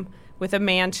mom with a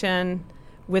mansion,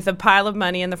 with a pile of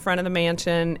money in the front of the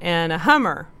mansion and a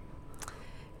Hummer.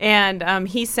 And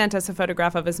he sent us a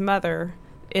photograph of his mother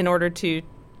in order to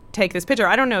take this picture.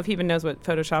 I don't know if he even knows what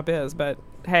Photoshop is, but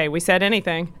hey, we said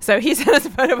anything. So he sent us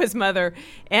a photo of his mother,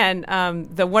 and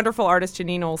the wonderful artist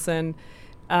Janine Olson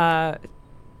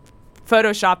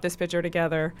photoshopped this picture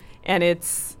together, and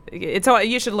it's all,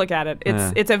 you should look at it.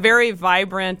 It's a very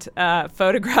vibrant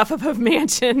photograph of a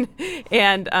mansion,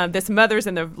 and this mother's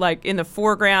in the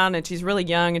foreground, and she's really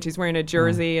young, and she's wearing a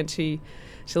jersey, and she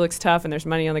looks tough, and there's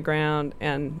money on the ground,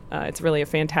 and it's really a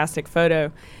fantastic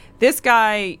photo. This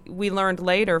guy, we learned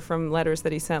later from letters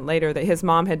that he sent later that his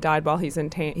mom had died while he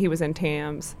was in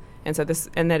TAMS, and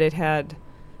that it had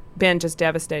been just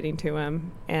devastating to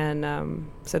him, and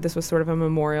so this was sort of a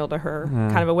memorial to her,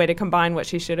 kind of a way to combine what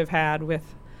she should have had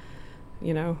with,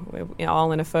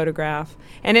 all in a photograph.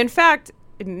 And in fact,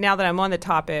 now that I'm on the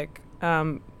topic,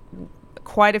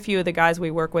 quite a few of the guys we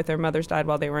work with, their mothers died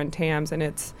while they were in TAMS,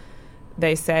 and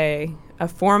they say, a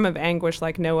form of anguish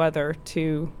like no other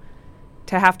to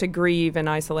to have to grieve in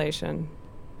isolation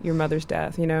your mother's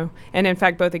death, you know. And in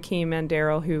fact, both Akeem and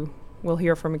Daryl, who we'll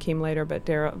hear from Akeem later, but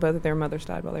both of their mothers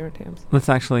died while they were in Tams. Let's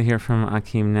actually hear from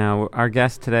Akeem now. Our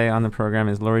guest today on the program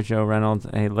is Lori Jo Reynolds,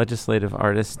 a legislative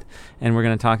artist, and we're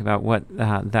going to talk about what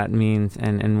that means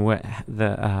and what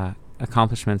the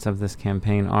accomplishments of this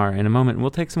campaign are in a moment.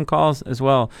 We'll take some calls as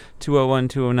well,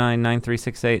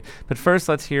 201-209-9368. But first,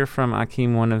 let's hear from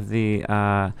Akeem, one of the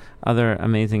other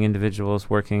amazing individuals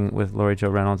working with Lori Jo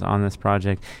Reynolds on this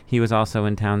project. He was also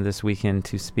in town this weekend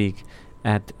to speak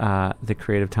at the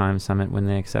Creative Times Summit when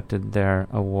they accepted their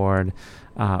award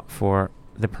for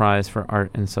the prize for art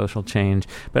and social change.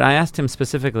 But I asked him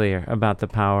specifically about the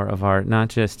power of art, not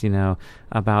just,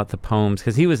 about the poems,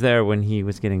 because he was there when he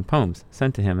was getting poems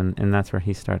sent to him, and that's where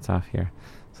he starts off here.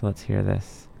 So let's hear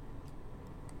this.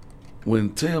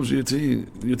 When Tams Your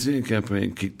Teen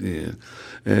campaign kicked in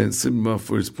and sent me my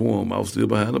first poem, I was still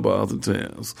behind the bars of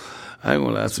Tams. I ain't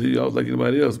gonna lie to you, I was like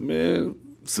anybody else. Man,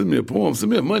 send me a poem,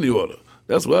 send me a money order.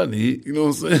 That's what I need, you know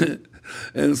what I'm saying?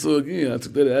 And so again, I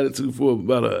took that attitude for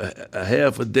about a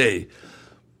half a day.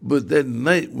 But that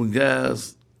night when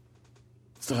guys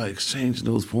started exchanging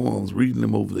those poems, reading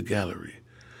them over the gallery,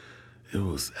 it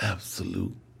was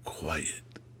absolute quiet.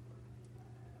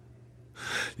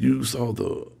 You saw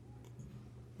the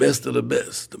best of the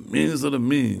best, the meanest of the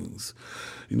means,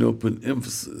 putting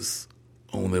emphasis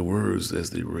on their words as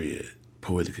they read,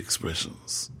 poetic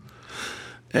expressions.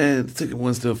 And to take it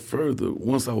one step further,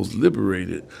 once I was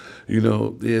liberated,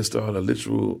 they had started a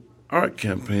literal art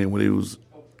campaign where they was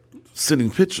sending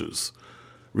pictures,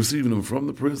 receiving them from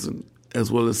the prison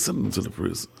as well as sending them to the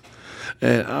prison.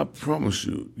 And I promise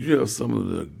you, you have some of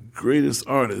the greatest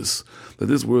artists that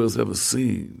this world has ever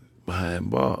seen behind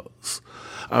bars.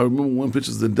 I remember one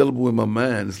picture that's indelible in my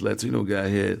mind. This Latino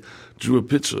guy drew a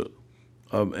picture,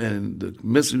 and the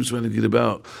message he was trying to get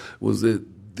about was that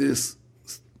this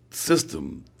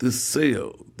system, this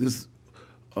sale, this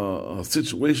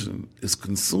situation is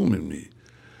consuming me.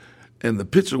 And the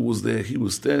picture was that he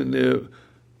was standing there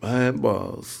behind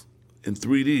bars. In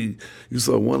 3D, you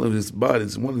saw one of his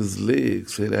bodies, one of his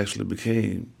legs had actually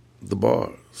became the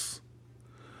bars.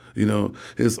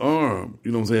 His arm,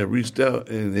 reached out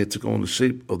and it took on the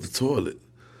shape of the toilet.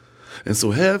 And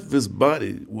so half of his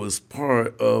body was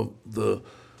part of the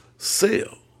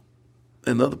sale,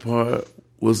 and the other part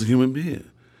was a human being.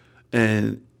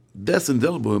 And that's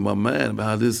indelible in my mind about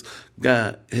how this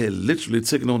guy had literally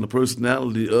taken on the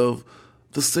personality of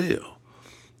the sale.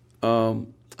 I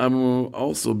remember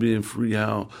also being free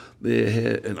how they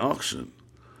had an auction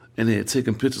and they had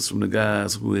taken pictures from the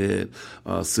guys who had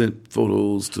sent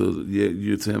photos to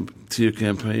your tier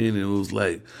campaign, and it was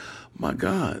like, my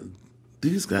God,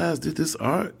 these guys did this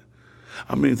art?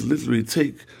 I mean, to literally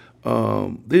take,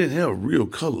 they didn't have real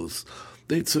colors.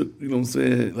 They took,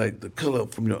 like the color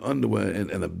from your underwear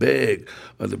and a bag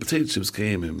of the potato chips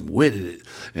came and wetted it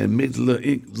and made the little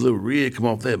ink, little red come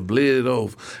off that, bled it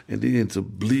off, and then to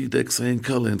bleed that same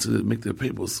color into make their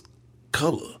papers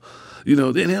color. They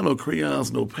didn't have no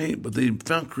crayons, no paint, but they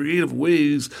found creative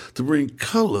ways to bring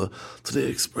color to their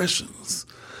expressions.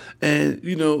 And,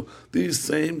 these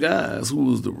same guys who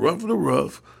was the rough of the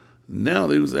rough, now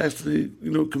they was actually,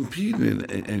 competing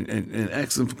and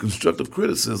asking for constructive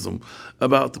criticism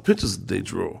about the pictures that they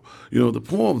draw, the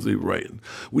poems they write.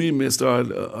 We even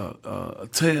started a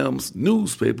Tams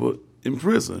newspaper in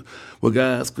prison where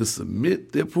guys could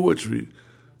submit their poetry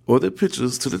or their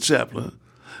pictures to the chaplain,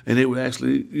 and they would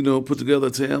actually, put together a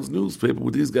Tams newspaper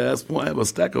with these guys. I have a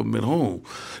stack of them at home,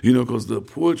 because the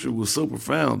poetry was so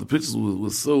profound. The pictures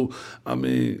was so,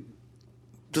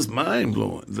 just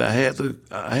mind-blowing that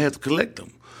I had to collect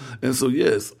them. And so,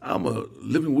 yes, I'm a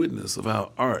living witness of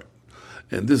how art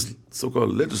and this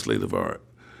so-called legislative art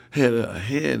had a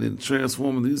hand in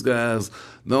transforming these guys,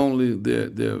 not only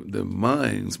their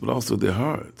minds, but also their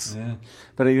hearts. Yeah.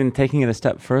 But even taking it a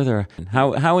step further,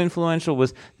 how influential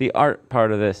was the art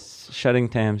part of this, shutting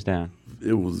Tams down?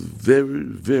 It was very,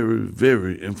 very,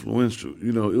 very influential.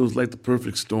 It was like the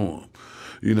perfect storm.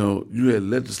 You had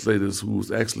legislators who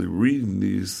was actually reading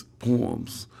these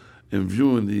poems and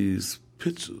viewing these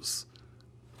pictures,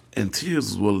 and tears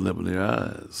was welling up in their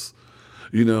eyes,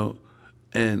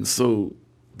 And so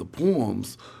the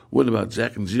poems wasn't about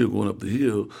Jack and Jill going up the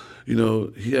hill.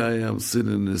 Here I am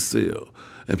sitting in this cell,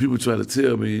 and people try to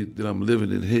tell me that I'm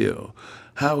living in hell.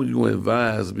 How are you going to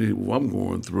advise me what I'm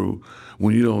going through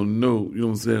when you don't know,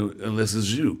 unless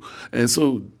it's you? And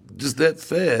so just that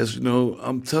fast,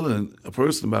 I'm telling a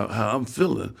person about how I'm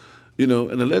feeling, You know,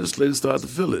 and the legislators started to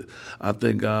feel it. I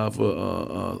thank God for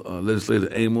Legislator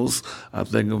Amos. I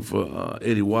thank him for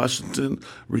Eddie Washington,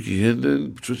 Ricky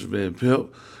Hendon, Patricia Van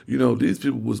Pelt. You know, these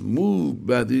people was moved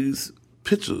by these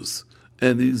pictures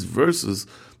and these verses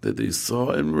that they saw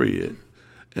and read,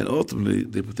 and ultimately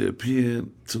they put their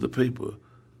pen to the paper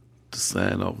to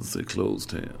sign off and say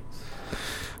closed hands.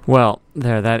 Well,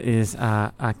 that is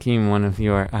Akeem, one of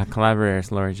your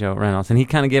collaborators, Laurie Jo Reynolds, and he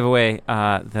kind of gave away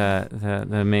the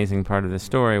amazing part of the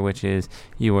story, which is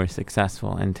you were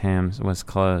successful and TAMS was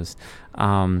closed.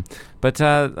 But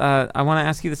I want to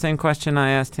ask you the same question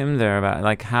I asked him there about,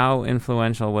 like, how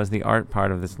influential was the art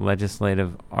part of this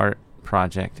legislative art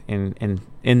project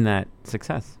in that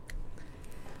success?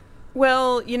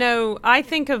 Well, you know, I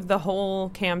think of the whole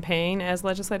campaign as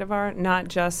legislative art, not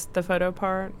just the photo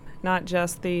part, not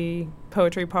just the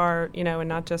poetry part, you know, and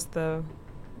not just the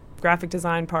graphic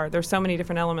design part. There's so many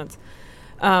different elements.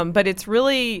 But it's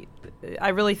really, I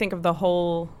really think of the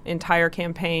whole entire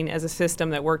campaign as a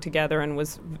system that worked together and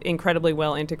was incredibly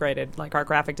well integrated. Like our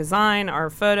graphic design,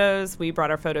 our photos, we brought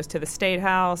our photos to the State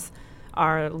House,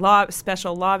 our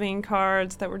special lobbying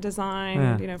cards that were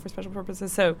designed, you know, for special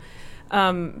purposes. So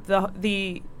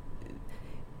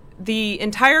the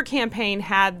entire campaign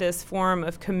had this form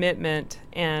of commitment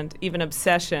and even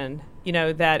obsession, you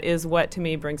know, that is what to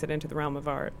me brings it into the realm of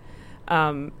art.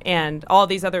 And all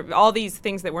these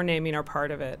things that we're naming are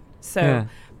part of it. So,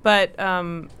 but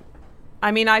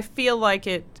I mean, I feel like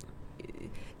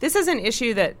this is an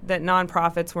issue that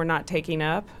nonprofits were not taking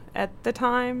up at the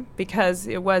time, because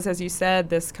it was, as you said,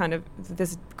 this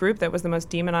group that was the most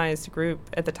demonized group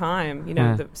at the time, you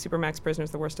know, the Supermax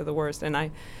prisoners, the worst of the worst. And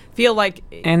I feel like...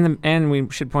 And we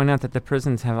should point out that the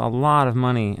prisons have a lot of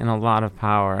money and a lot of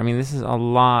power. I mean, this is a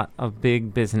lot of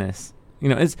big business. You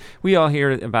know, we all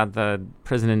hear about the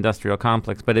prison industrial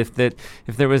complex, but if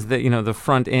there was the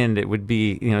front end, it would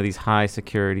be, you know, these high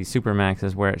security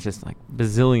Supermaxes where it's just like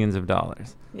bazillions of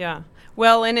dollars. Yeah.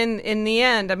 Well, and in the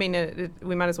end, I mean,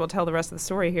 we might as well tell the rest of the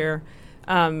story here.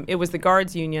 It was the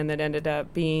Guards Union that ended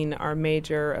up being our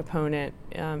major opponent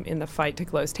in the fight to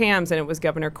close TAMS, and it was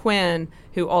Governor Quinn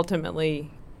who ultimately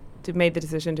made the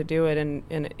decision to do it, in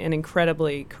an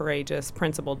incredibly courageous,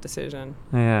 principled decision.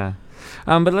 Yeah.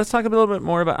 But let's talk a little bit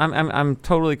more about... I'm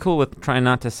totally cool with trying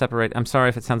not to separate. I'm sorry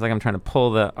if it sounds like I'm trying to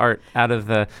pull the art out of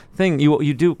the thing.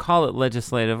 You do call it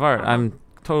legislative art. I'm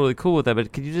totally cool with that,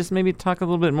 but could you just maybe talk a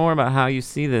little bit more about how you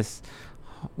see this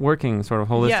working sort of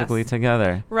holistically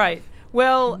together? Right.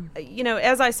 Well, you know,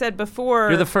 as I said before...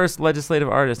 You're the first legislative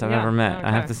artist I've ever met, I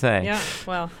have to say. Yeah,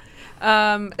 well...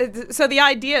 so the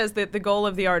idea is that the goal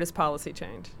of the art is policy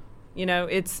change. You know,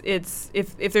 it's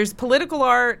if there's political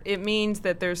art, it means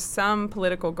that there's some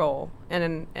political goal,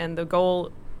 and the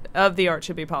goal of the art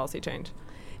should be policy change,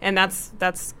 and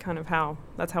that's kind of how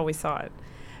we saw it.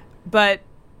 But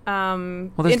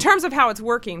in terms of how it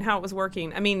was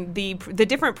working, I mean, the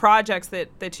different projects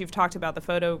that you've talked about, the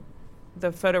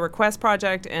photo request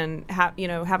project, and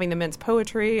having the men's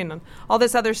poetry and all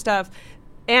this other stuff.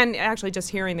 And actually just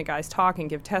hearing the guys talk and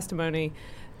give testimony.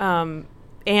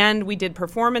 And we did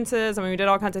performances. I mean, we did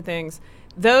all kinds of things.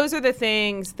 Those are the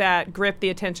things that grip the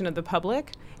attention of the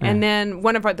public. And then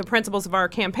one of the principles of our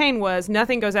campaign was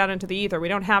nothing goes out into the ether. We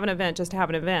don't have an event just to have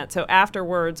an event. So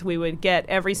afterwards, we would get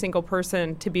every single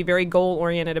person to be very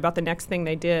goal-oriented about the next thing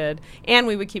they did. And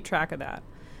we would keep track of that.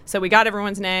 So we got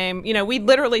everyone's name. You know, we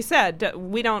literally said,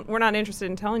 we're not interested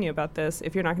in telling you about this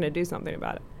if you're not going to do something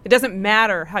about it. It doesn't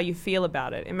matter how you feel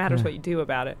about it. It matters what you do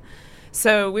about it.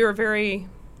 So we were very...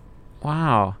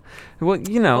 Wow. Well,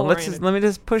 you know, let me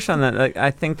just push on that. Like,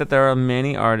 I think that there are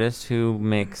many artists who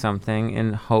make something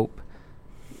in hope,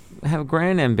 have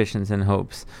grand ambitions and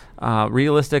hopes,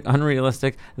 realistic,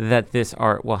 unrealistic, that this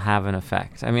art will have an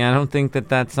effect. I mean, I don't think that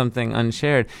that's something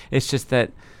unshared. It's just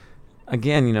that,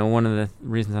 again, you know, one of the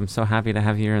reasons I'm so happy to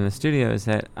have you here in the studio is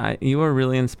that you are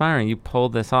really inspiring. You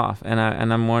pulled this off, and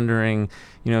I'm wondering,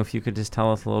 you know, if you could just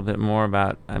tell us a little bit more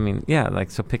about. I mean, yeah, like,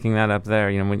 so picking that up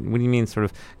there, you know, what do you mean, sort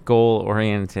of goal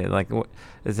oriented? Like, what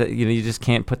is it? You know, you just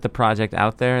can't put the project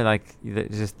out there. Like,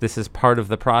 this is part of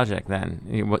the project. Then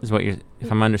is what you're, if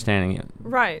I'm understanding you.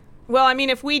 Right. Well, I mean,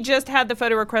 if we just had the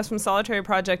photo request from Solitary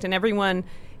Project and everyone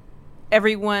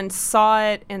saw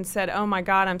it and said, "Oh my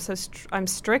God, I'm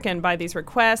stricken by these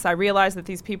requests. I realize that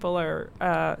these people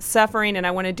are suffering, and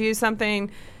I want to do something,"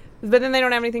 but then they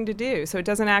don't have anything to do. So it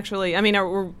doesn't actually. I mean,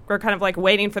 we're kind of like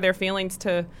waiting for their feelings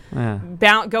to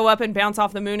go up and bounce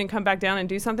off the moon and come back down and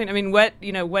do something. I mean,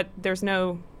 there's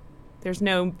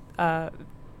no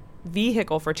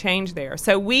vehicle for change there.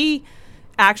 So we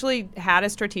actually had a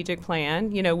strategic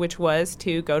plan, you know, which was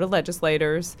to go to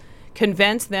legislators,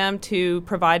 convince them to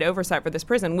provide oversight for this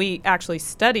prison. We actually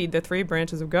studied the 3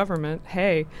 branches of government.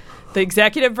 Hey, the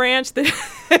executive branch, the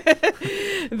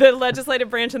legislative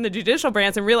branch, and the judicial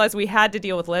branch, and realized we had to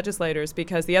deal with legislators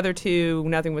because the other 2,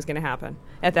 nothing was going to happen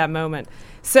at that moment.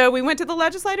 So we went to the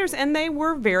legislators, and they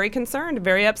were very concerned,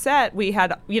 very upset. We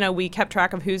had, we kept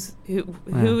track of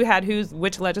who had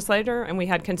which legislator, and we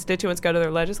had constituents go to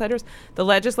their legislators. The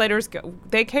legislators,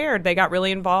 they cared. They got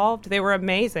really involved. They were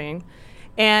amazing.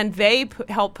 And they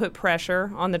helped put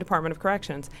pressure on the Department of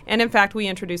Corrections. And in fact, we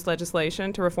introduced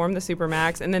legislation to reform the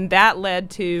Supermax. And then that led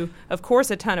to, of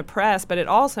course, a ton of press, but it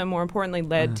also, more importantly,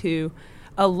 led to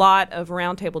a lot of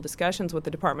roundtable discussions with the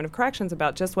Department of Corrections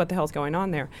about just what the hell's going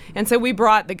on there. And so we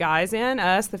brought the guys in,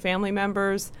 us, the family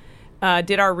members,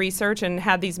 did our research and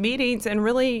had these meetings and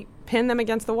really pinned them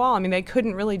against the wall. I mean, they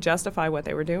couldn't really justify what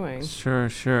they were doing.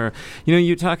 Sure.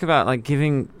 You talk about like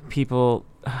giving people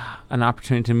an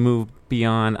opportunity to move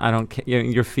beyond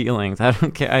your feelings. I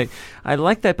don't care. I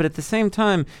like that, but at the same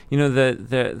time,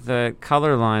 the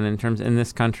color line in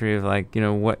this country of like,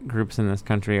 what groups in this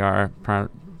country are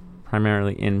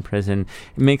primarily in prison,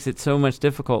 it makes it so much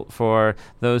difficult for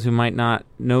those who might not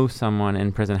know someone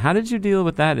in prison. How did you deal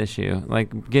with that issue?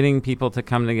 Like getting people to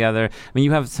come together. I mean,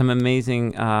 you have some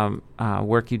amazing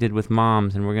work you did with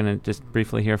moms, and we're going to just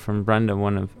briefly hear from Brenda,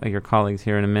 one of your colleagues,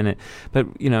 here in a minute. But,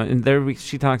 and there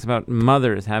she talks about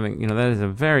mothers having, that is a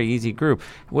very easy group.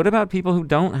 What about people who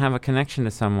don't have a connection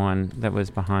to someone that was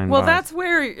behind bars? That's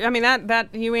where,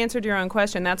 that you answered your own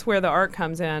question. That's where the art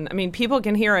comes in. I mean, people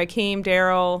can hear Akeem,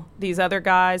 Daryl, these other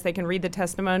guys, they can read the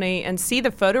testimony and see the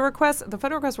photo requests. The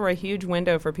photo requests were a huge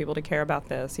window for people to care about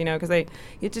this, because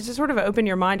you just sort of open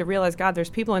your mind to realize, God, there's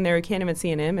people in there who can't even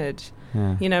see an image.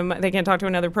 Yeah. They can't talk to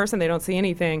another person. They don't see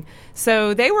anything.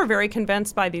 So they were very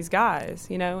convinced by these guys,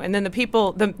 and then the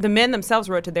people, the men themselves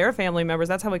wrote to their family members.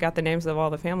 That's how we got the names of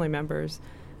all the family members.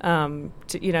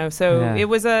 It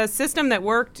was a system that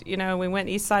worked. We went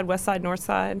east side, west side, north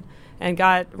side, and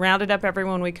rounded up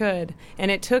everyone we could.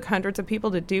 And it took hundreds of people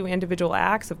to do individual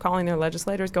acts of calling their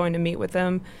legislators, going to meet with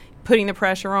them, putting the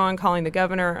pressure on, calling the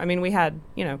governor. I mean, we had,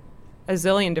 a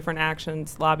zillion different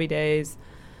actions, lobby days,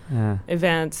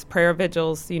 events, prayer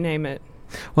vigils, you name it.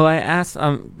 Well, I asked,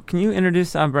 can you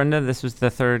introduce Brenda? This was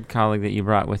the 3rd colleague that you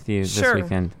brought with you this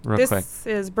weekend, real quick. This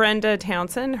is Brenda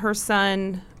Townsend. Her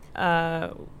son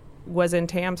was in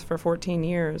TAMS for 14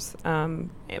 years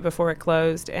before it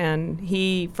closed, and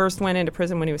he first went into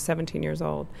prison when he was 17 years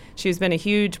old. She's been a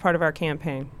huge part of our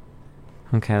campaign.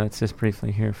 Okay, let's just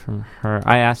briefly hear from her.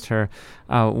 I asked her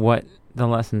what the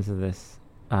lessons of this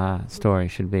story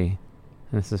should be.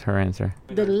 And this is her answer.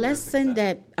 The lesson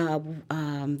that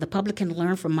the public can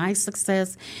learn from my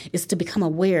success is to become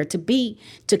aware, to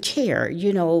care,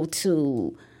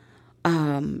 to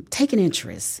take an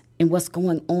interest in what's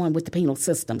going on with the penal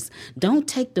systems. Don't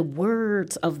take the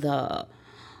words of the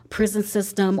prison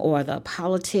system or the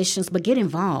politicians, but get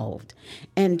involved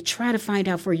and try to find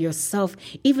out for yourself,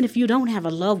 even if you don't have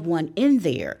a loved one in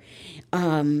there.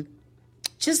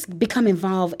 Just become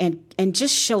involved and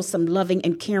just show some loving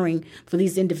and caring for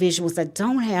these individuals that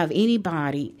don't have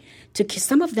anybody.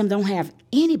 Some of them don't have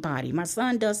anybody. My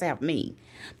son does have me,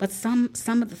 but some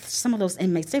of those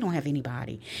inmates, they don't have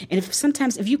anybody. And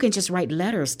if you can just write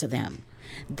letters to them,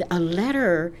 a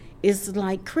letter is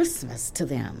like Christmas to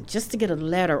them. Just to get a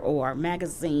letter or a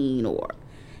magazine or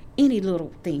any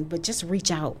little thing, but just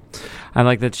reach out. I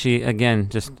like that she, again,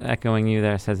 just echoing you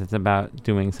there, says it's about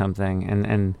doing something.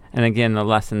 And again, the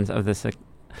lessons of this,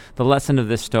 the lesson of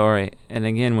this story, and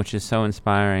again, which is so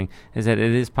inspiring, is that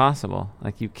it is possible.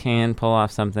 Like, you can pull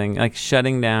off something, like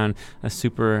shutting down a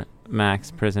super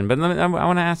max prison. But I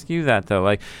want to ask you that, though.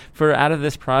 Like, for out of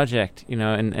this project,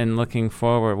 and looking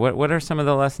forward, what are some of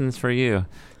the lessons for you?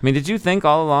 I mean, did you think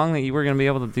all along that you were going to be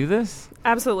able to do this?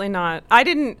 Absolutely not. I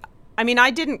didn't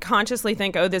consciously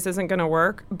think, this isn't going to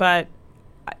work, but,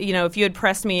 if you had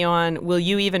pressed me on, will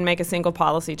you even make a single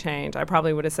policy change? I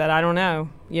probably would have said, I don't know.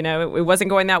 It wasn't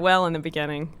going that well in the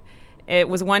beginning. It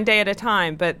was one day at a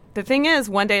time. But the thing is,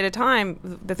 one day at a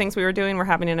time, the things we were doing were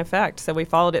having an effect. So we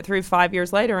followed it through 5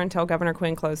 years later until Governor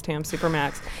Quinn closed TAMS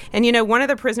Supermax. And, one of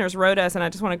the prisoners wrote us, and I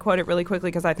just want to quote it really quickly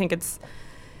because I think it's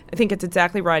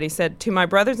exactly right. He said, "To my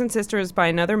brothers and sisters by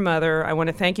another mother, I want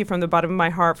to thank you from the bottom of my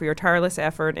heart for your tireless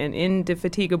effort and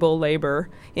indefatigable labor.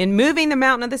 In moving the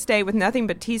mountain of the state with nothing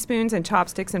but teaspoons and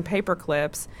chopsticks and paper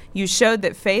clips, you showed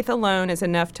that faith alone is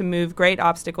enough to move great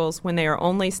obstacles when they are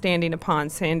only standing upon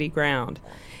sandy ground."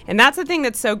 And that's the thing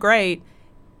that's so great.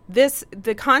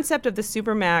 the concept of the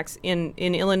supermax in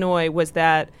Illinois was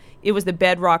that it was the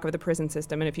bedrock of the prison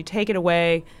system, and if you take it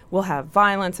away, we'll have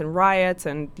violence and riots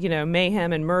and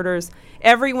mayhem and murders.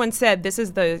 Everyone said this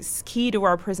is the key to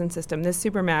our prison system, this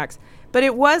supermax, but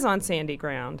it was on sandy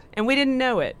ground, and we didn't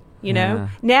know it.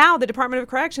 Now the Department of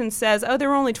Corrections says, there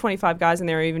were only 25 guys in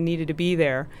there who even needed to be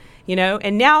there.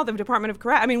 And now the Department of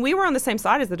Corrections, we were on the same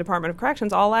side as the Department of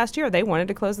Corrections all last year. They wanted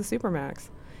to close the supermax.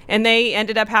 And they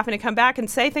ended up having to come back and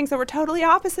say things that were totally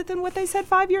opposite than what they said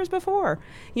 5 years before.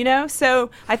 So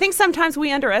I think sometimes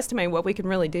we underestimate what we can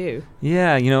really do.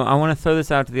 Yeah, I want to throw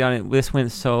this out to the audience. This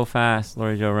went so fast,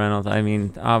 Lori Jo Reynolds.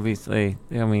 Obviously,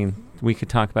 we could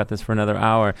talk about this for another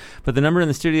hour. But the number in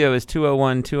the studio is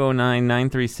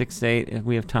 201-209-9368. If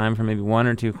we have time for maybe one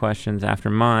or two questions after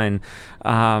mine.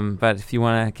 But if you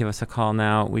want to give us a call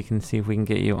now, we can see if we can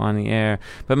get you on the air.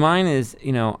 But mine is,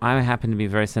 I happen to be a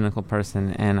very cynical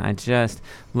person, and I just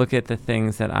look at the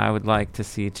things that I would like to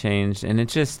see changed, and it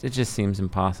just seems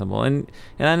impossible. And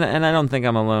I don't think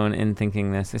I'm alone in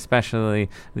thinking this,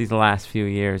 especially these last few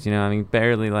years.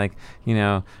 Barely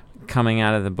coming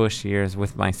out of the Bush years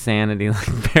with my sanity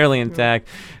barely intact,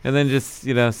 and then just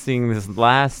seeing this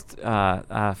last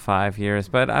 5 years.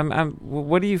 But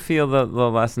what do you feel the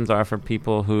lessons are for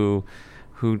people who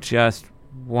just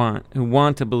want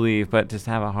to believe but just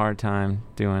have a hard time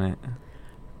doing it?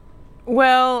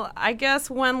 Well, I guess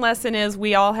one lesson is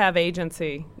we all have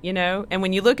agency, and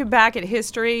when you look back at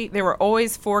history, there were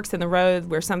always forks in the road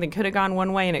where something could have gone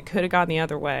one way and it could have gone the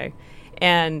other way,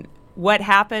 and what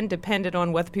happened depended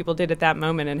on what the people did at that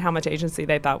moment and how much agency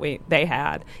they thought they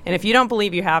had. And if you don't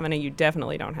believe you have any, you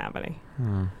definitely don't have any.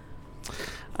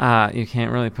 You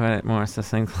can't really put it more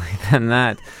succinctly than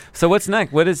that. So what's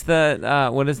next? What is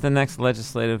the next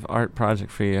legislative art project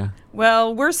for you?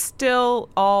 Well, we're still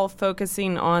all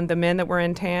focusing on the men that were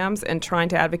in TAMS and trying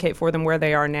to advocate for them where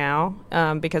they are now,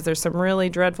 because there's some really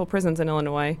dreadful prisons in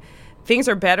Illinois. Things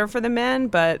are better for the men,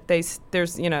 but there's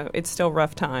it's still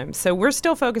rough times. So we're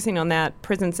still focusing on that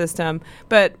prison system,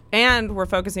 and we're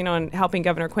focusing on helping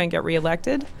Governor Quinn get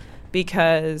reelected,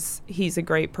 because he's a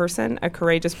great person, a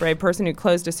courageous, brave person who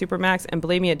closed a supermax, and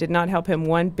believe me, it did not help him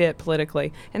one bit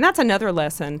politically. And that's another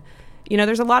lesson.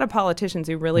 There's a lot of politicians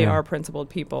who really are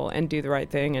principled people and do the right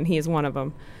thing, and he is one of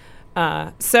them.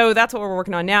 So that's what we're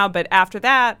working on now. But after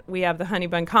that, we have the Honey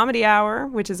Bun Comedy Hour,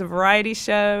 which is a variety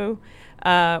show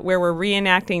where we're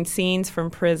reenacting scenes from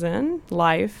prison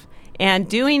life and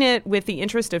doing it with the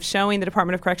interest of showing the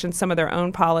Department of Corrections some of their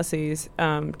own policies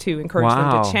to encourage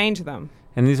them to change them.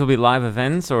 And these will be live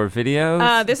events or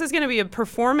videos? This is going to be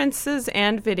performances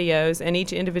and videos, and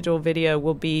each individual video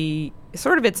will be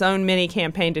sort of its own mini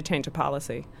campaign to change a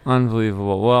policy.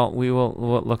 Unbelievable. Well,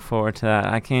 we'll look forward to that.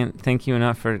 I can't thank you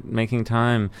enough for making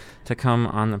time to come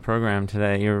on the program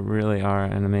today. You really are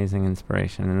an amazing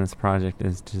inspiration, and this project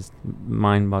is just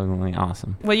mind-bogglingly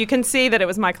awesome. Well, you can see that it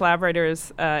was my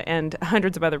collaborators and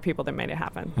hundreds of other people that made it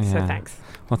happen. Yeah. So thanks.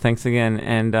 Well, thanks again,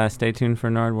 and stay tuned for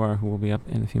Nardwuar, who will be up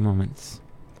in a few moments.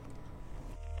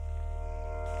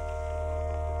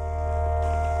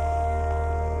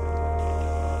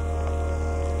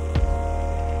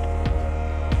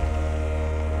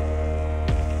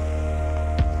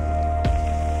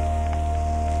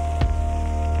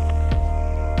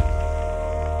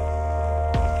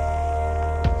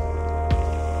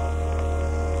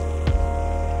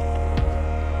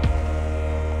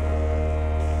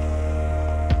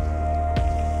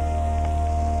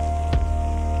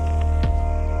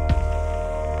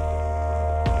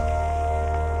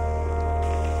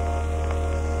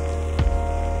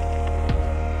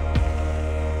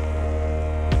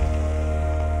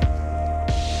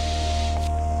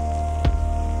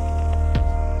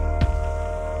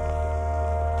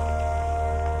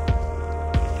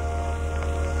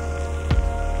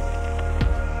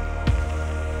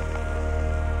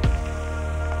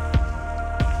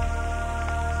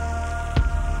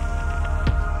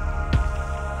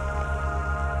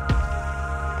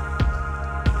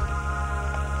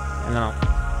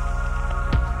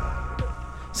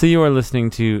 So you are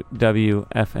listening to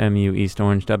WFMU East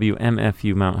Orange,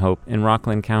 WMFU Mount Hope in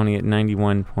Rockland County at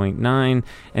 91.9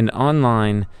 and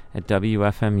online at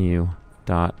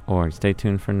WFMU.org. Stay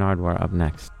tuned for Nardwuar up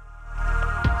next.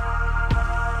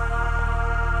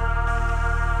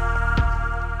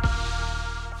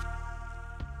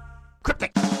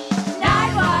 Cryptic.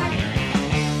 Nardwuar.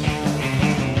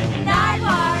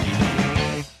 Nardwuar.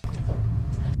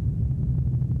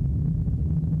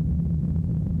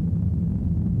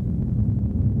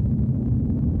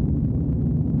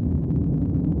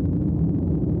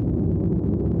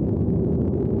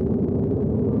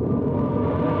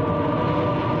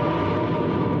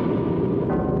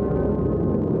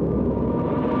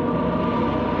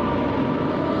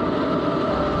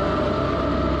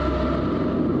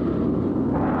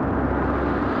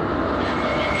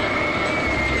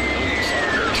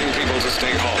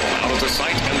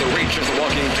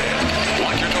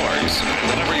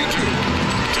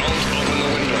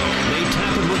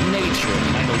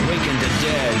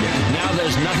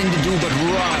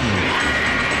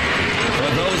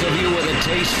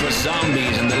 for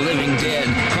zombies and the living dead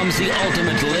comes the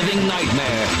ultimate living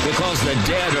nightmare because the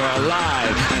dead are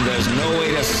alive and there's no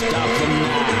way to stop them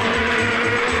now.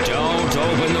 Don't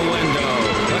open the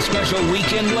window. A special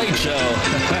weekend late show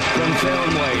from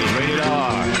Filmways, rated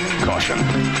R. Caution.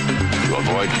 To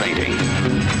avoid fainting,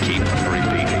 keep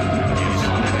repeating.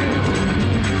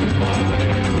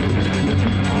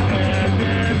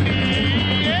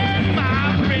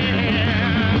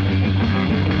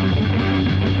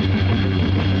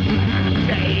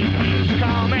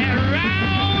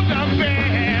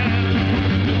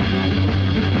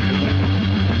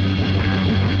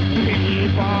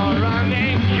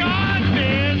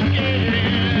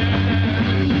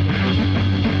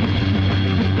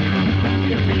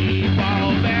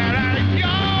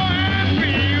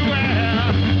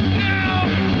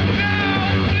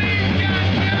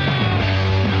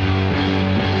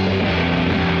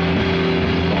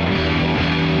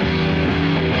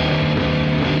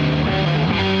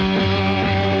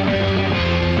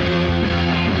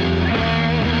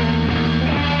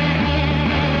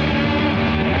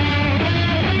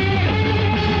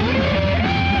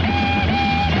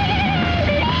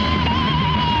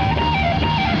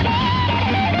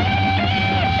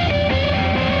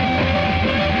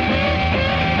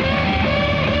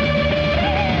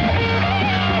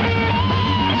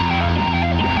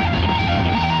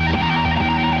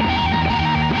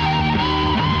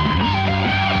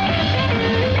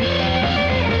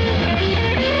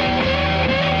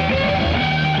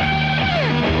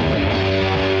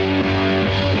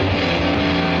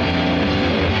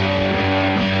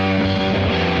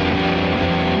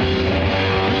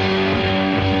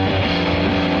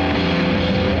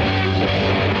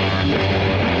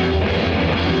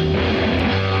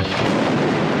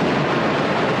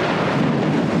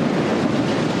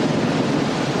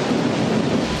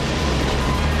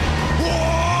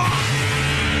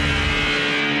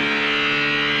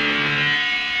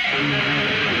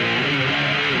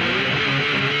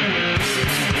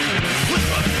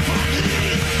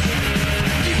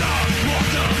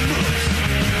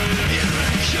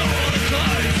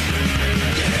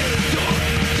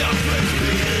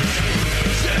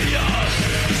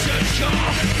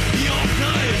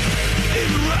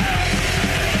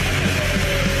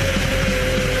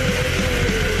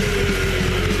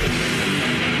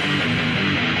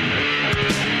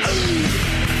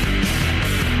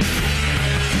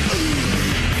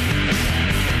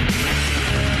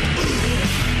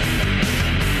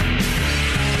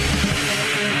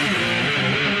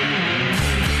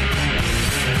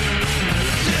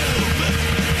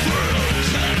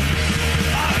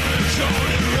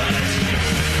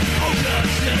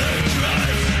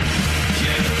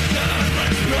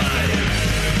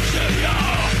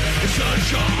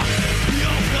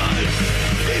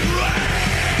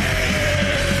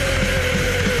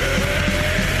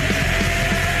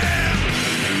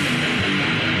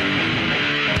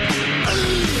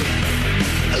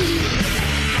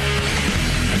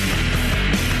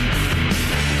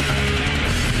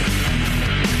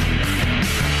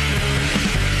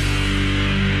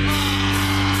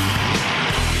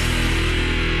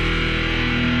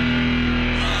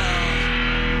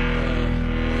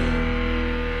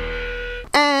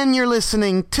 You're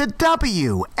listening to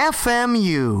WFMU,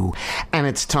 and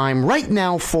it's time right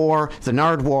now for the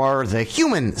Nardwuar, the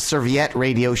Human Serviette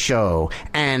Radio Show.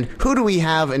 And who do we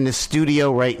have in the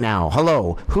studio right now?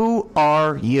 Hello, who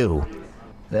are you?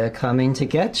 They're coming to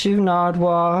get you,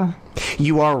 Nardwuar.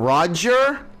 You are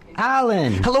Roger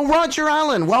Allen. Hello, Roger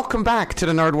Allen. Welcome back to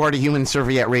the Nardwuar, the Human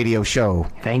Serviette Radio Show.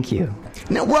 Thank you.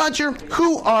 Now, Roger,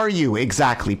 who are you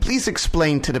exactly? Please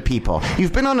explain to the people.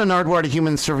 You've been on the Nardwuar, the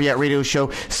Human Serviette Radio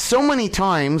Show so many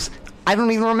times, I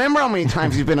don't even remember how many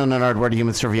times you've been on the Nardwuar, the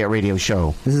Human Serviette Radio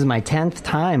Show. This is my 10th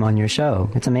time on your show.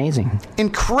 It's amazing.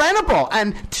 Incredible!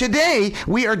 And today,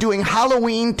 we are doing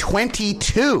Halloween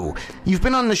 22. You've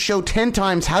been on the show 10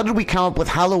 times. How did we come up with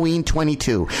Halloween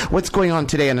 22? What's going on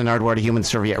today on the Nardwuar, the Human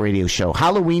Serviette Radio Show?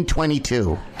 Halloween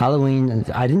 22. Halloween,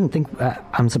 I didn't think,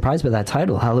 I'm surprised by that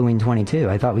title, Halloween 22.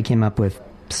 I thought we came up with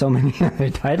so many other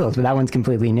titles, but that one's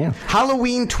completely new.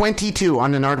 Halloween 22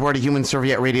 on the Nardwuar, the Human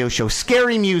Serviette Radio Show.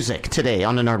 Scary music today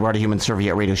on the Nardwuar, the Human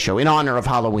Serviette Radio Show in honor of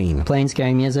Halloween. Playing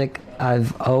scary music.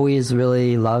 I've always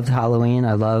really loved Halloween.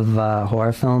 I love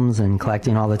horror films and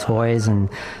collecting all the toys, and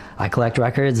I collect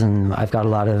records, and I've got a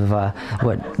lot of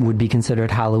what would be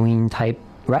considered Halloween-type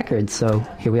records, so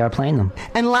here we are playing them.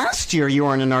 And last year you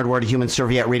were on the Nardwuar, the Human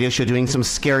Serviette Radio Show doing some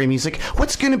scary music.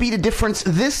 What's going to be the difference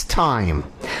this time?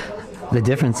 The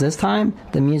difference this time,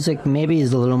 the music maybe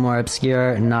is a little more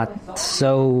obscure, not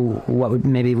so what would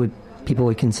people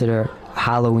would consider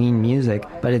Halloween music,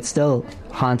 but it's still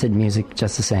haunted music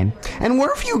just the same. And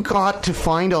where have you got to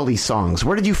find all these songs?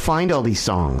 Where did you find all these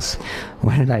songs?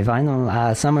 Where did I find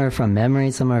them? Some are from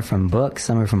memory, some are from books,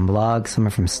 some are from blogs, some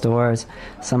are from stores,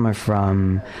 some are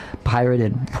from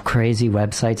pirated crazy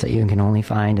websites that you can only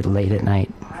find late at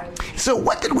night. So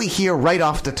what did we hear right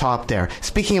off the top there?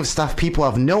 Speaking of stuff people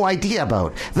have no idea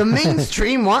about, the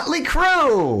mainstream Motley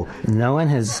Crue! No one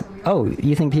has... Oh,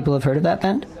 you think people have heard of that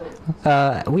band?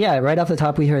 Yeah, right off the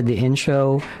top we heard the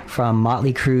intro from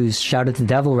Motley Crue's Shout at the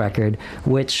Devil record,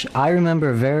 which I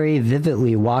remember very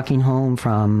vividly walking home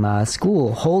from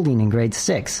school holding in grade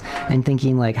 6 and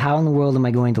thinking, like, how in the world am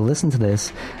I going to listen to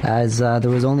this, as there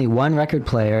was only one record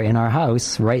player in our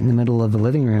house right in the middle of the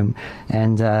living room,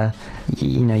 and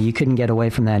you couldn't get away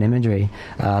from that imagery.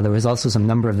 There was also some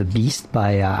Number of the Beast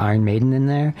by Iron Maiden in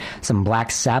there, some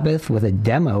Black Sabbath with a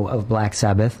demo of Black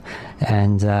Sabbath,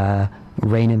 and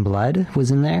Rain and Blood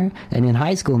was in there. And in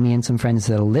high school, me and some friends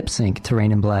did a lip sync to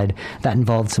Rain and Blood that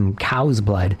involved some cow's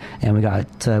blood, and we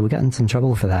got in some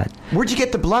trouble for that. Where'd you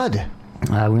get the blood?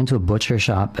 We went to a butcher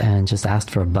shop and just asked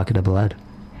for a bucket of blood.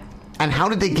 And how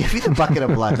did they give you the bucket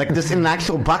of blood? Like, just in an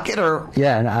actual bucket, or?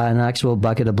 Yeah, an actual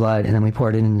bucket of blood, and then we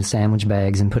poured it into sandwich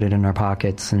bags and put it in our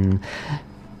pockets and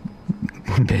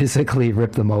basically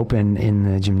ripped them open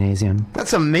in the gymnasium.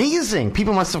 That's amazing.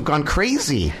 People must have gone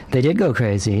crazy. They did go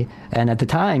crazy. And at the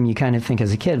time, you kind of think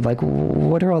as a kid, like,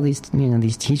 what are all these,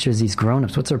 these teachers, these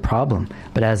grown-ups, what's their problem?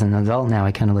 But as an adult now,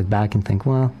 I kind of look back and think,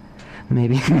 well,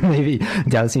 maybe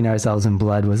dousing ourselves in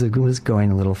blood was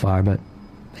going a little far, but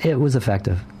it was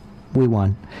effective. We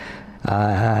won.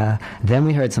 Then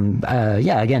we heard some,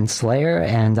 again, Slayer,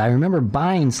 and I remember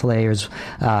buying Slayer's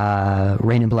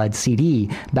Rain and Blood CD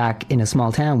back in a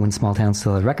small town when small towns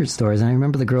still had record stores, and I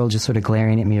remember the girl just sort of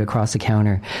glaring at me across the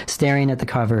counter, staring at the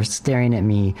cover, staring at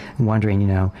me, wondering,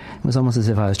 it was almost as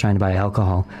if I was trying to buy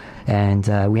alcohol. And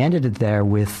we ended it there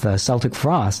with Celtic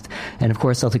Frost. And of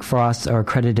course, Celtic Frost are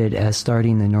credited as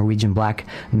starting the Norwegian black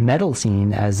metal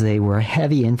scene, as they were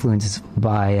heavy influenced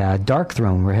by Dark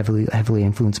Throne, were heavily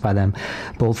influenced by them,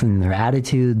 both in their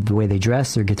attitude, the way they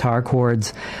dress, their guitar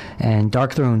chords. And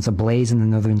Dark Throne's A Blaze in the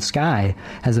Northern Sky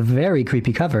has a very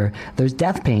creepy cover. There's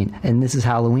death paint, and this is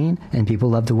Halloween, and people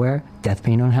love to wear death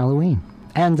paint on Halloween.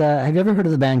 And have you ever heard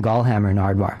of the band Gallhammer and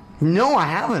Aardvark? No, I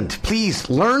haven't. Please,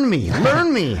 learn me.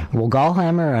 Learn me. Well,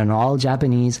 Gallhammer are an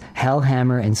all-Japanese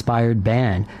Hellhammer-inspired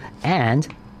band, and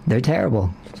they're terrible.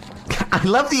 I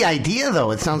love the idea, though.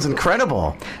 It sounds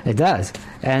incredible. It does.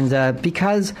 And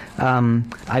because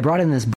I brought in this